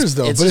but it's years just-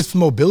 though. But it's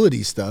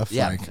mobility stuff.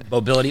 yeah, Like,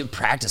 mobility,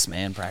 practice,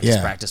 man,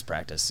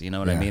 practice. You know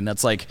what I Yeah. mean?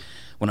 That's like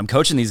when I'm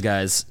coaching these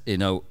guys.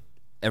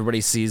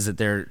 Everybody sees that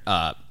they're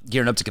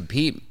gearing up to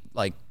compete.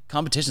 Like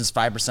competition is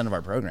 5% of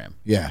our program.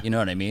 Yeah. You know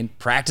what I mean?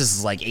 Practice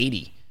is like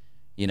 80.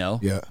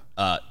 Yeah.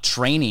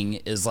 Training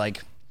is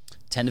like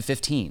 10 to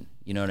 15.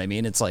 You know what I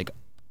mean? It's like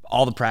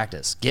all the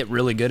practice. Get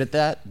really good at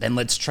that. Then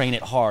let's train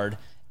it hard,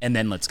 and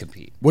then let's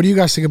compete. What do you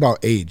guys think about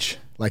age?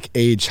 Like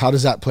age, how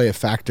does that play a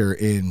factor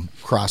in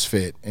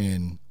CrossFit?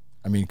 And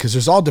I mean, because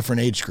there's all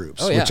different age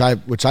groups, Oh, yeah.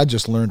 which I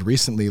just learned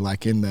recently.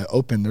 Like in the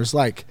Open, there's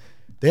like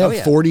they have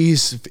yeah.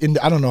 40s.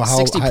 I don't know how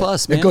 60 high,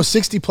 plus, It man. goes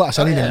 60 plus.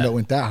 I didn't even yeah. know it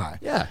went that high.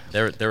 Yeah.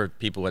 There were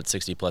people at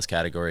 60 plus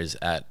categories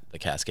at the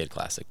Cascade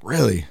Classic.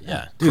 That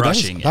Yeah. was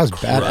Crushing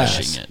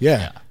badass. it.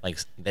 Yeah. Like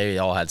they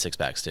all had six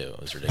packs too. It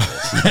was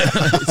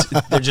ridiculous.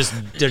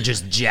 They're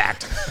just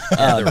jacked.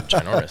 Yeah, they were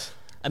ginormous.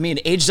 I mean,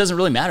 age doesn't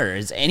really matter.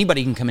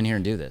 Anybody can come in here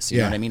and do this. You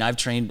Yeah. know what I mean? I've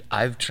trained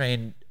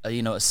a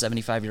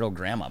 75-year-old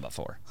grandma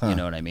before. You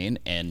know what I mean?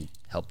 And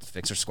helped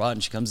fix her squat,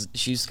 and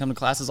she used to come to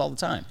classes all the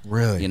time.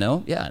 Really?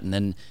 Yeah. And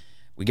then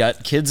we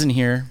got kids in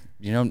here,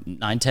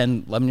 9,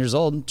 10, 11 years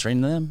old,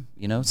 training them,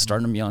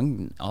 starting them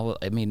young.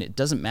 I mean, it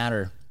doesn't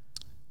matter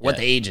what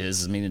the age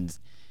is. I mean,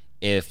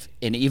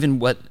 and even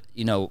what,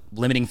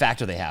 limiting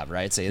factor they have,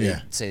 right? Say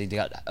they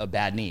got a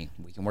bad knee.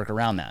 We can work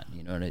around that,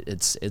 and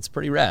it's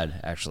pretty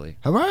rad, actually.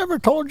 Have I ever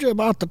told you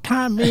about the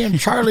time me and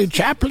Charlie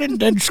Chaplin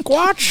did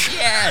squats?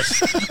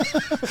 Yes.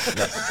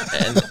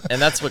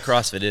 and that's what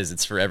CrossFit is.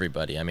 It's for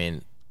everybody. I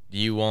mean,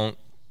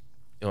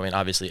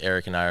 obviously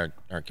Eric and I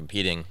are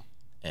competing,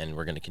 and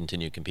we're going to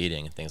continue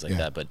competing and things like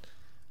that. But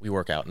we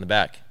work out in the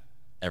back.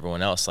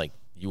 Everyone else, like,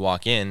 you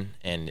walk in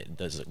and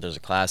there's a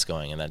class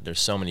going, and that there's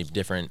so many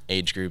different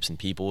age groups and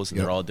peoples, and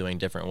they're all doing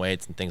different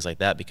weights and things like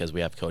that, because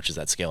we have coaches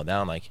that scale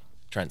down, like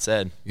Trent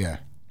said. Yeah.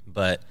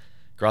 But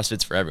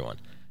CrossFit's for everyone.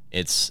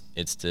 It's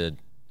to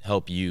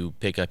help you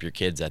pick up your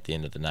kids at the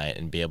end of the night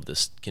and be able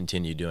to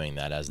continue doing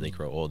that as they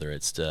grow older.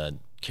 It's to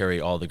carry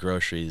all the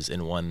groceries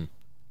in one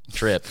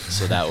trip,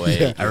 so that way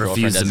your I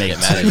refuse to girlfriend make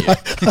doesn't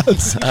get mad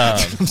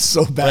at you. I'm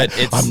so bad. but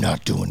it's- I'm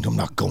not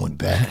going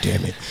back,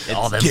 damn it.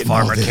 All them Getting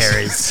farmer this.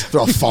 carries.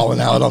 They're all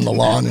falling out on the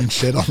lawn and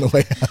shit on the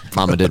way out.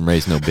 Mama didn't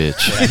raise no bitch.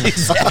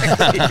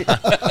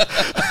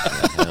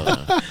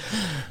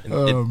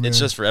 It's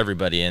just for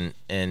everybody,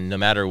 and no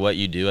matter what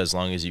you do, as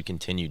long as you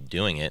continue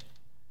doing it,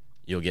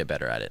 you'll get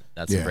better at it.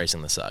 That's Yeah.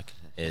 embracing the suck.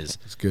 It's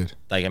good.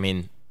 Like, I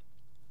mean,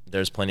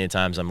 there's plenty of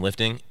times I'm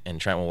lifting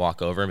and Trent will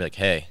walk over and be like,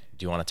 "Hey,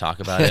 do you want to talk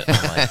about it?"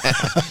 I'm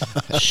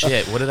like,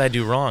 "Shit, what did I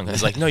do wrong?"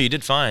 He's like, "No, you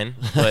did fine,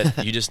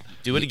 but you just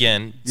do it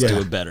again. Let's do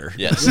it better."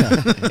 Yes.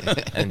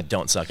 And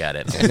don't suck at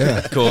it.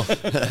 Yeah. Cool.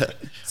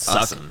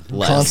 Suck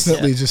less.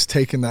 Constantly just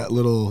taking that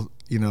little,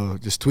 you know,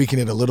 just tweaking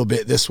it a little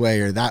bit this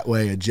way or that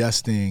way,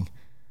 adjusting.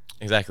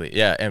 Exactly.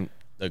 Yeah. And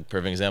a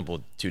perfect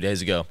example, 2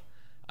 days ago,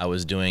 I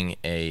was doing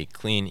a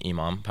clean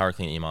EMOM, power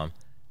clean EMOM,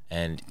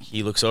 and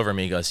he looks over at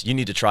me and goes, "You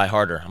need to try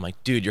harder." I'm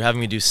like, "Dude, you're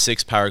having me do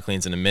 6 power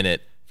cleans in a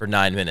minute for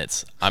 9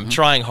 minutes. I'm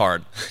trying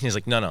hard." He's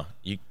like, no,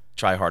 you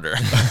try harder.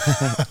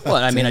 Well,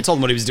 I mean, I told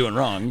him what he was doing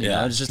wrong. You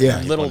know, it's just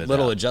a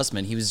little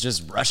adjustment. He was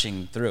just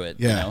rushing through it.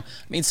 Yeah. You know,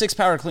 I mean, 6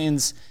 power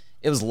cleans,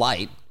 it was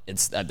light.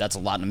 That's a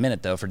lot in a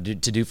minute though to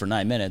do for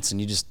 9 minutes,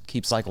 and you just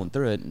keep cycling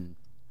through it, and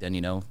then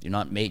you know you're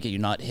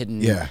not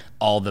hitting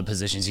all the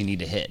positions you need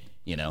to hit.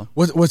 You know,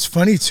 What's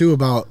funny too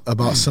about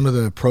some of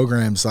the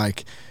programs,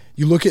 like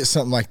you look at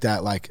something like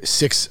that, like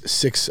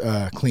six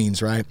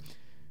cleans, right?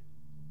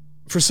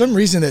 For some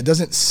reason, that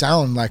doesn't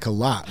sound like a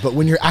lot, but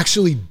when you're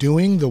actually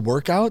doing the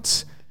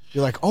workouts,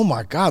 you're like, oh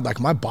my God, like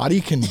my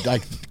body can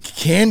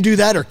do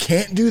that or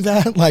can't do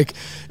that. Like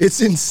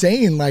it's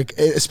insane. Like,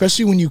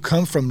 especially when you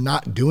come from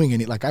not doing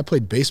any, like I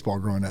played baseball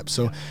growing up.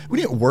 So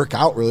we didn't work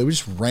out really. We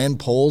just ran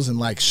poles and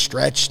like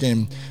stretched,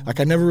 and like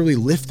I never really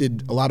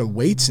lifted a lot of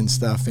weights and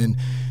stuff. And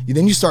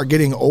then you start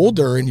getting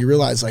older and you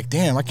realize like,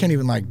 damn, I can't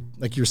even like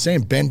you were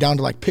saying, bend down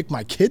to like pick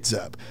my kids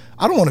up.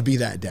 I don't want to be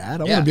that dad.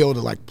 I want to be able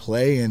to like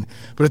play,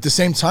 but at the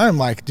same time,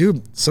 like,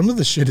 dude, some of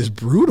the shit is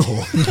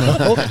brutal. You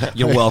know?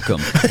 You're welcome.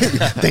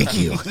 Thank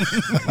you.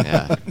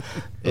 Yeah.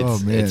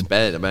 It's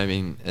bad. I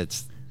mean, I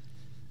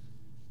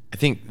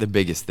think the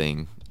biggest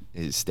thing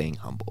is staying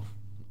humble.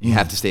 You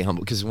have to stay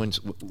humble, because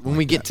when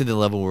we get to the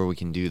level where we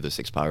can do the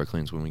 6 power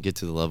cleans, when we get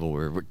to the level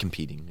where we're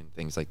competing and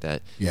things like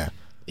that. Yeah.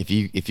 If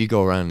you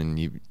go around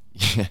and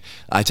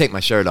I take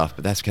my shirt off,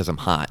 but that's because I'm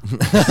hot. Not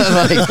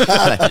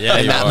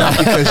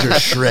because you're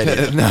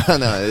shredded. No,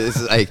 it's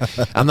like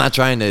I'm not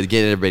trying to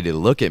get everybody to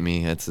look at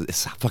me.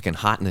 It's fucking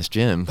hot in this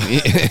gym.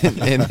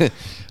 But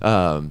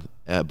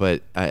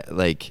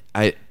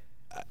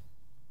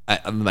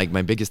I'm like,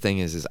 my biggest thing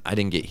is I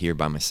didn't get here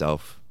by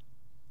myself.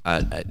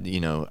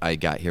 I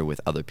got here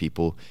with other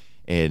people,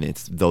 and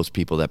it's those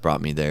people that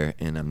brought me there,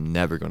 and I'm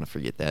never gonna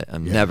forget that.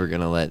 I'm never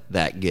gonna let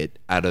that get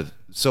out of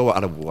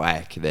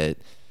whack that.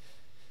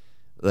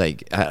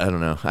 Like, I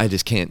don't know. I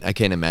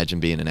can't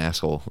imagine being an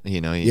asshole. You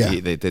know,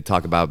 they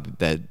talk about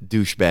that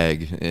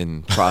douchebag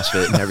in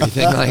CrossFit and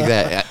everything like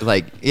that.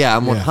 Like, yeah,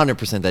 I'm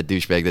 100% that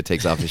douchebag that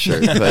takes off his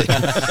shirt. But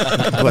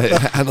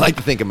I like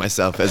to think of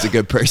myself as a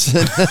good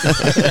person.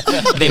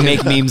 They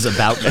make memes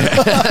about me.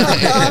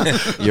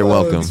 You're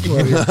welcome.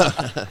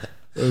 That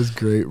was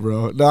great,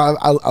 bro. No,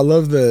 I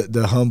love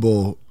the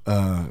humble,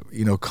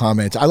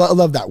 comment. I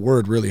love that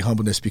word, really,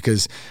 humbleness,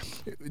 because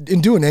in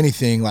doing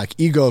anything, like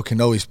ego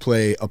can always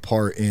play a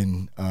part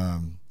in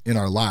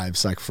our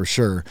lives, like for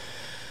sure.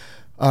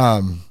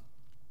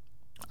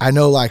 I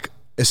know, like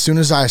as soon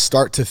as I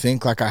start to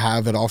think like I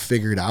have it all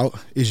figured out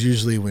is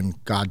usually when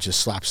God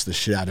just slaps the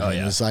shit out of me.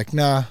 Yeah. It's like,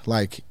 nah,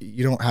 like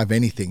you don't have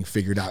anything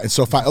figured out. And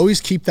so if I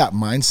always keep that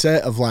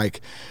mindset of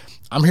like,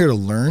 I'm here to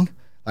learn,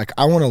 like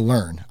I want to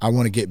learn, I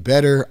want to get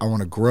better, I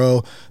want to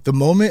grow. The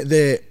moment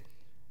that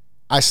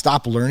I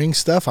stop learning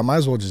stuff, I might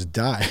as well just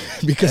die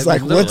because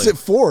like, literally. What's it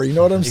for? You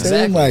know what I'm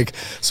saying? Like,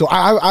 so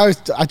I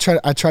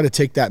try to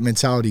take that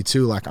mentality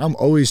too. Like I'm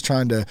always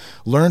trying to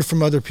learn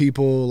from other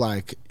people,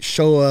 like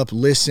show up,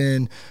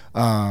 listen,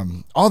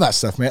 all that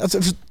stuff, man.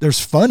 There's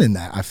fun in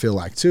that. I feel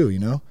like too, you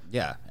know?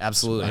 Yeah,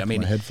 absolutely. I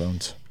mean, my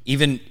headphones.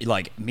 Even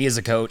like me as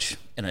a coach,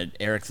 and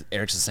Eric's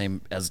the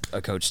same as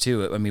a coach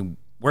too. I mean,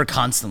 we're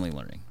constantly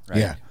learning, right?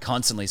 Yeah.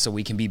 Constantly, so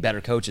we can be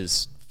better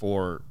coaches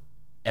for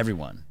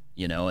everyone.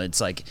 You know, it's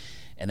like,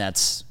 and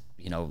that's,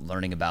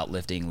 learning about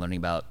lifting, learning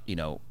about,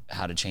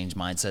 how to change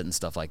mindset and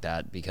stuff like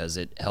that, because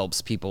it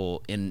helps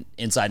people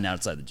inside and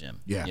outside the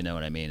gym. Yeah. You know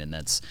what I mean? And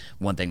that's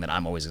one thing that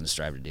I'm always going to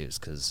strive to do, is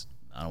because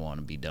I don't want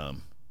to be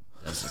dumb.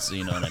 That's just,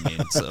 you know what I mean?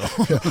 So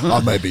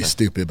I may be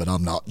stupid, but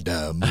I'm not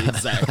dumb.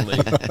 Exactly.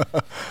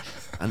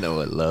 I know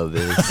what love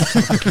is.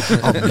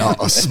 I'm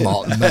not a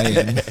smart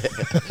man.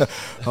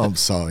 I'm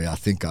sorry. I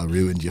think I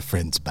ruined your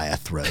friend's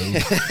bathrobe.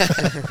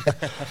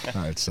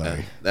 All right,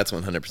 sorry. That's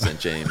 100%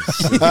 James.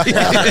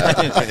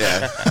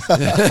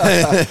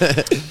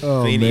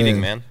 Clean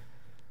eating, man.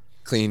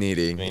 Clean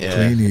eating.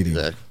 Clean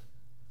eating.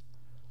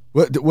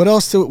 What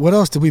else? What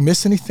else? Did we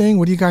miss anything?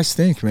 What do you guys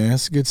think, man?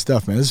 It's good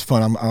stuff, man. This is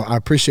fun. I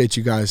appreciate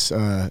you guys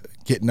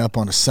getting up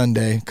on a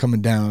Sunday,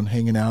 coming down,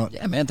 hanging out.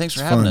 Yeah, man. Thanks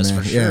for having us,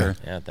 man. For sure.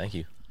 Yeah, thank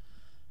you.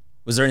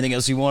 Was there anything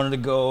else you wanted to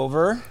go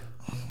over?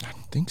 I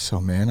don't think so,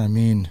 man. I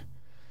mean,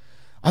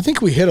 I think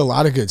we hit a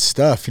lot of good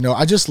stuff.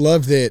 I just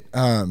love that.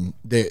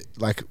 That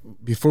like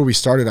before we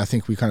started, I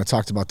think we kind of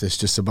talked about this,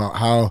 just about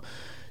how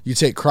you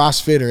take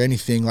CrossFit or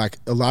anything. Like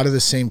a lot of the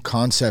same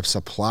concepts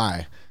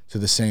apply to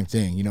the same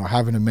thing.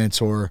 Having a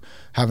mentor,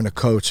 having a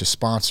coach, a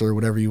sponsor,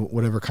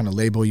 whatever kind of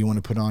label you want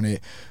to put on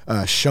it,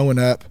 showing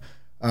up,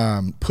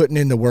 putting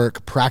in the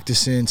work,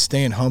 practicing,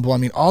 staying humble. I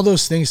mean, all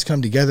those things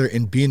come together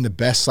in being the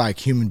best like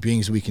human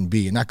beings we can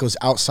be. And that goes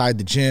outside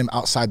the gym,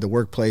 outside the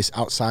workplace,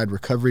 outside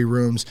recovery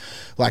rooms.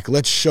 Like,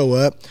 let's show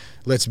up.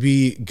 Let's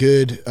be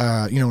good,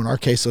 in our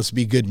case, let's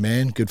be good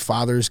men, good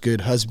fathers,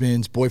 good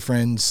husbands,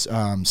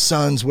 boyfriends,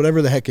 sons,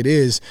 whatever the heck it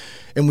is.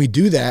 And we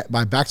do that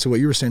by, back to what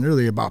you were saying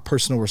earlier about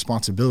personal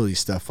responsibility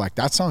stuff. Like,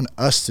 that's on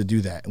us to do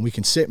that. And we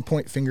can sit and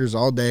point fingers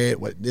all day at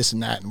what this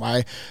and that and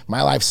why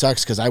my life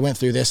sucks because I went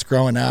through this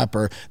growing up,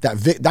 or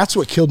that's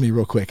what killed me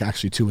real quick,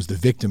 actually, too, was the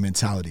victim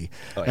mentality.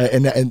 Oh, yeah.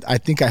 And I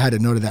think I had a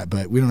note of that,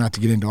 but we don't have to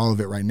get into all of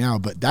it right now.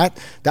 But that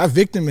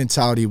victim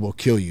mentality will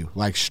kill you,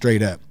 like,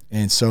 straight up.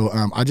 And so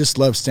I just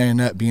love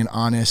standing up, being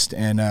honest,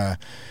 and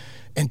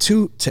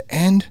to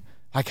end,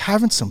 like,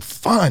 having some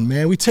fun,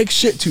 man. We take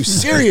shit too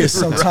serious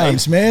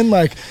sometimes, man.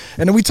 Like,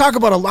 and then we talk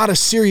about a lot of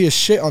serious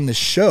shit on this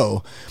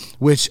show,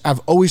 which I've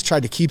always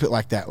tried to keep it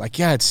like that. Like,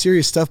 yeah, it's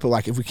serious stuff, but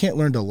like, if we can't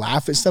learn to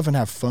laugh at stuff and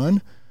have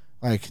fun,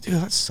 like, dude,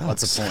 that sucks.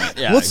 What's the point?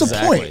 Yeah, What's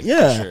exactly, the point?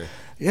 Yeah, for sure.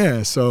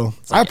 Yeah. So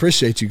I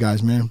appreciate you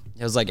guys, man.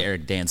 It was like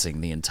Eric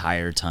dancing the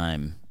entire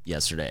time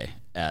yesterday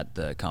at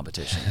the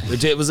competition.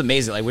 It was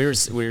amazing. Like, we were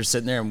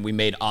sitting there and we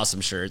made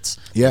awesome shirts.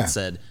 Yeah. That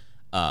said,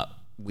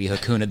 we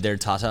Hakuna'd their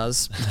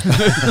tatas.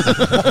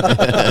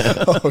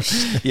 Oh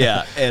shit.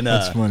 Yeah, and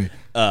that's funny.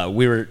 I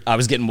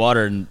was getting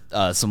water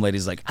and some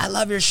lady's like, "I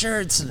love your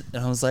shirts," and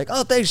I was like,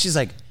 "Oh, thanks." She's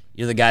like,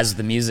 "You're the guys with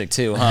the music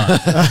too,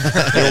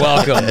 huh?" You're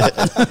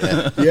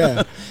welcome.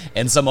 Yeah.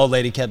 And some old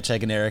lady kept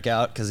checking Eric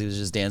out because he was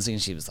just dancing,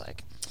 and she was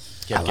like,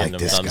 Kept like giving him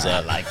this thumbs guy.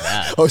 up. "I like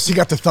that." Oh, she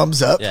got the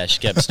thumbs up. Yeah, she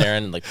kept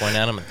staring and like pointing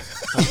at him. And,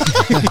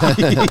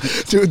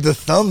 Dude, the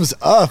thumbs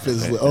up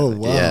is, oh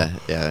wow.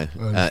 Yeah.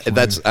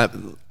 That's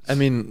I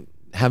mean,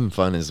 having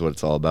fun is what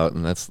it's all about,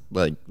 and that's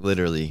like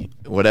literally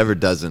whatever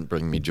doesn't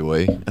bring me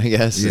joy, I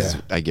guess, is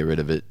Yeah. I get rid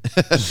of it.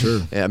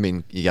 Sure. Yeah, I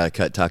mean, you gotta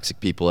cut toxic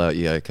people out.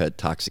 You gotta cut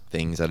toxic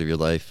things out of your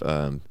life.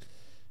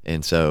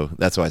 And so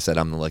that's why I said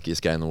I'm the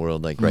luckiest guy in the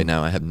world. Like right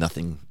now, I have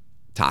nothing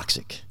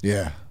toxic.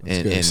 Yeah, that's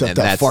And- good. and- Except and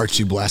that that's- fart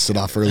you blasted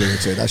off earlier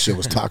today. That shit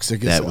was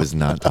toxic. as That hell. was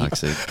not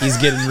toxic. He's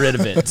getting rid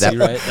of it. See,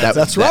 right?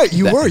 That's right.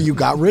 You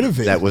got rid of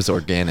it. That was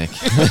organic.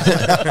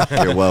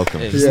 You're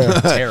welcome. It was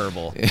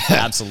terrible.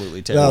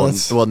 Absolutely terrible.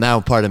 that's- Well,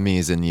 now part of me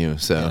is in you,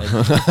 so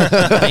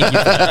Thank you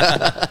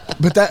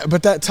for that.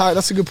 But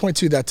that's a good point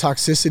too. That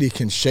toxicity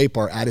can shape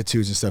our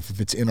attitudes and stuff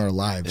if it's in our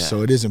lives. Yeah.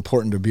 So it is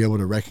important to be able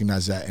to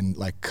recognize that and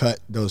like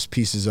cut those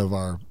pieces of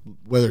our,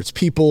 whether it's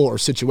people or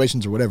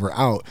situations or whatever,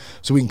 out,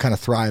 so we can kind of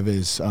thrive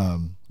as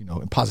in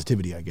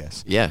positivity, I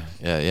guess. yeah.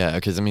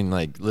 Because I mean,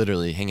 like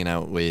literally hanging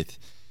out with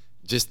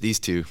just these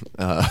two,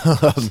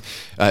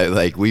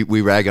 like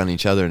we rag on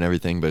each other and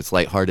everything, but it's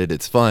lighthearted,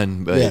 it's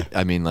fun. But Yeah.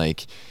 I mean,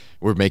 like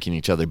we're making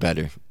each other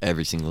better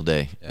every single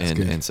day, good.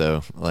 and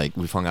so like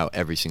we've hung out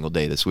every single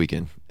day this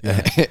weekend.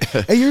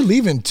 Hey, you're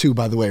leaving too,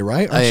 by the way,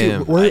 right? Aren't I you?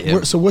 am. Where, I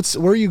am. so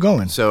where are you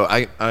going? So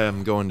I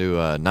am going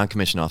to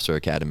non-commissioned officer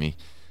academy,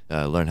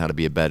 learn how to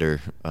be a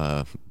better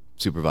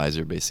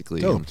supervisor,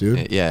 basically. Dope, And-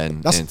 dude. Yeah,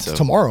 and That's and so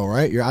tomorrow,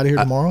 right? You're out of here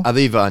tomorrow. I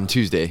leave on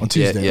Tuesday. On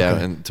Tuesday, yeah,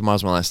 okay. and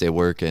tomorrow's my last day of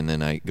work, and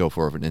then I go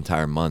for an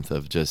entire month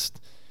of just,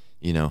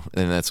 and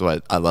that's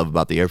what I love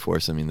about the Air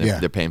Force. I mean,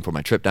 they're paying for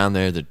my trip down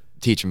there. They're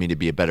teaching me to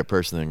be a better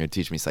person. They're going to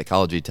teach me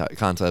psychology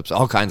concepts,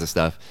 all kinds of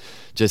stuff,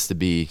 just to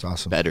be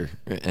awesome. better.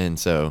 And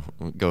so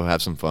go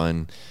have some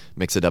fun,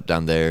 mix it up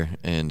down there,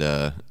 and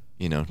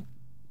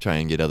try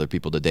and get other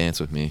people to dance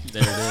with me.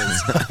 There it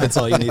is. That's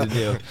all you need to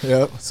do.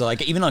 Yep. So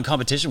like even on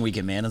competition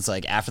weekend, man, it's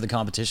like after the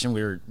competition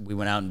we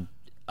went out and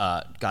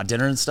got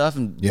dinner and stuff,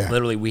 and Yeah.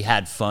 literally we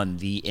had fun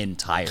the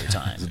entire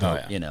time.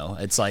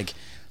 It's like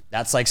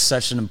that's like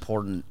such an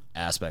important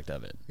aspect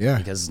of it. Yeah,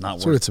 because it's not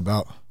that's what it's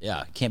about.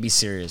 Yeah, can't be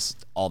serious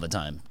all the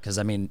time. Because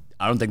I mean,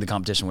 I don't think the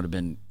competition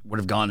would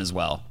have gone as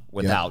well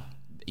without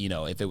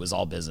if it was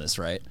all business,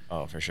 right?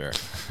 oh, for sure.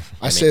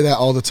 I say that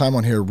all the time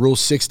on here. Rule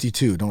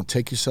 62: don't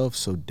take yourself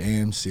so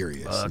damn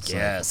serious. Fuck It's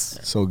yes.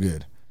 like, so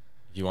good.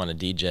 If you want a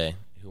DJ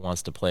who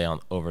wants to play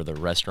over the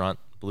restaurant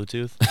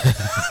Bluetooth,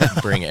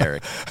 bring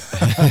Eric.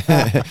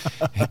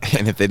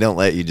 And if they don't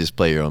let you, just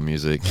play your own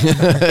music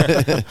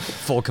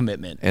Full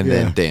commitment. and Yeah.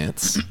 then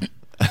dance.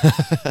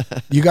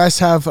 You guys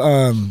have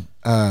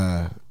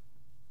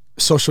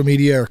social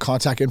media or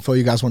contact info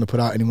you guys want to put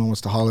out? Anyone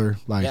wants to holler?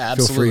 Like, Yeah,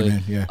 feel absolutely.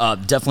 free, man. Yeah.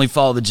 Definitely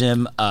follow the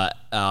gym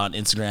on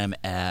Instagram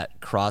at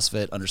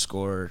CrossFit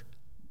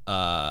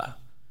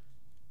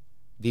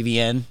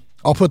 _VVN.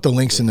 I'll put the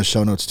links in the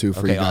show notes too for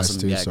Okay, you guys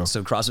awesome. too. Yeah,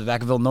 So CrossFit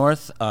Vacaville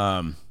North.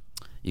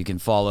 You can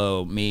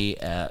follow me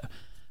at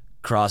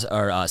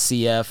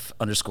CF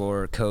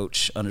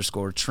 _coach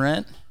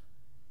 _Trent.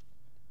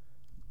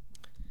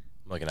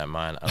 I'm looking at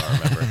mine. I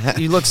don't remember.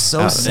 You look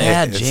so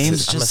sad, it's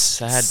James. just- I'm a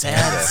Just sad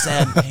panda.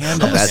 sad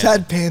panda. I'm a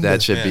sad panda.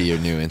 That should be your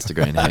new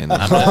Instagram handle.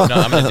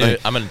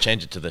 I'm gonna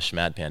change it to the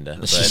Schmad Panda.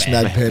 But,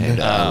 Schmad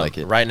panda. I like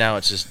it. Right now,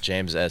 it's just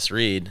James S.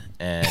 Reed,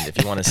 and if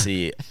you want to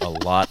see a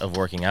lot of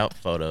working out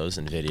photos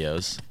and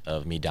videos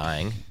of me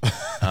dying,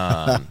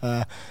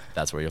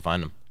 that's where you'll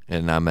find them.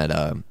 And I'm at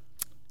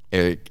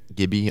Eric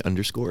Gibby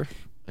 _,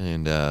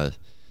 and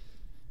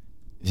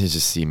You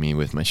just see me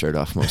with my shirt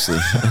off mostly.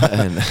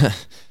 And,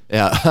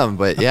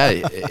 but yeah,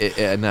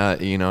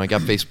 and you know, I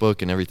got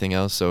Facebook and everything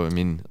else. So I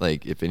mean,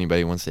 like, if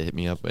anybody wants to hit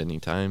me up at any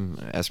time,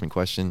 ask me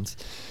questions,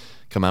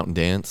 come out and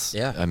dance.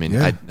 Yeah. I mean,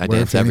 Yeah. I Wear a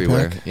dance fanny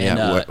everywhere. pack.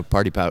 Yeah, And,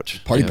 party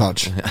pouch. Party Yeah.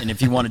 pouch. And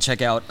if you want to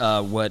check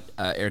out what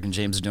Eric and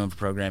James are doing for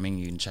programming,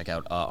 you can check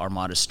out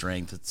Armada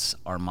Strength. It's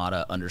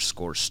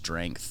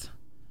Armada_strength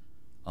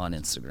on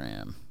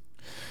Instagram.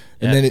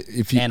 And then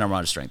if you and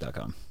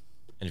ArmadaStrength.com.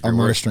 And if you're,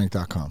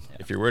 ArmadaStrength.com.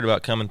 if you're worried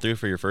about coming through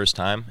for your first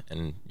time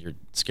and you're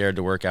scared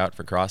to work out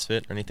for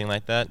CrossFit or anything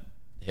like that,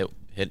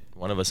 hit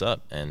one of us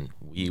up, and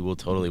we will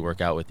totally work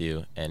out with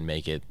you and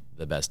make it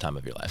the best time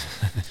of your life.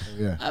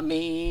 Yeah. I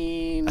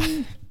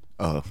mean,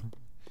 Oh,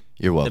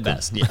 you're the welcome.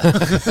 best.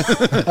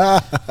 Yeah.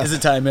 Is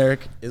it time,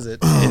 Eric? Is it?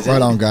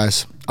 Right on,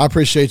 guys. I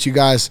appreciate you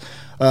guys.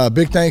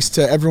 Big thanks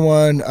to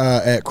everyone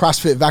at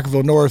CrossFit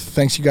Vacaville North.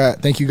 Thank you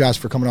guys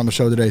for coming on the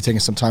show today, taking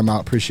some time out.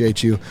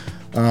 Appreciate you.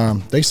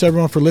 Thanks to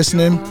everyone for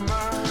listening.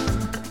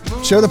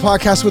 Share the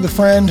podcast with a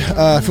friend.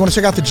 If you want to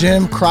check out the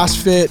gym,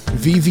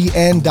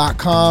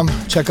 CrossFitVVN.com.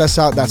 Check us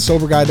out. That's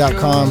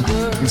SoberGuy.com.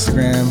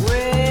 Instagram,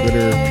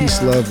 Twitter.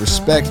 Peace, love,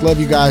 respect. Love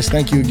you guys.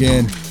 Thank you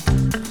again.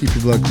 Keep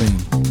your blood clean.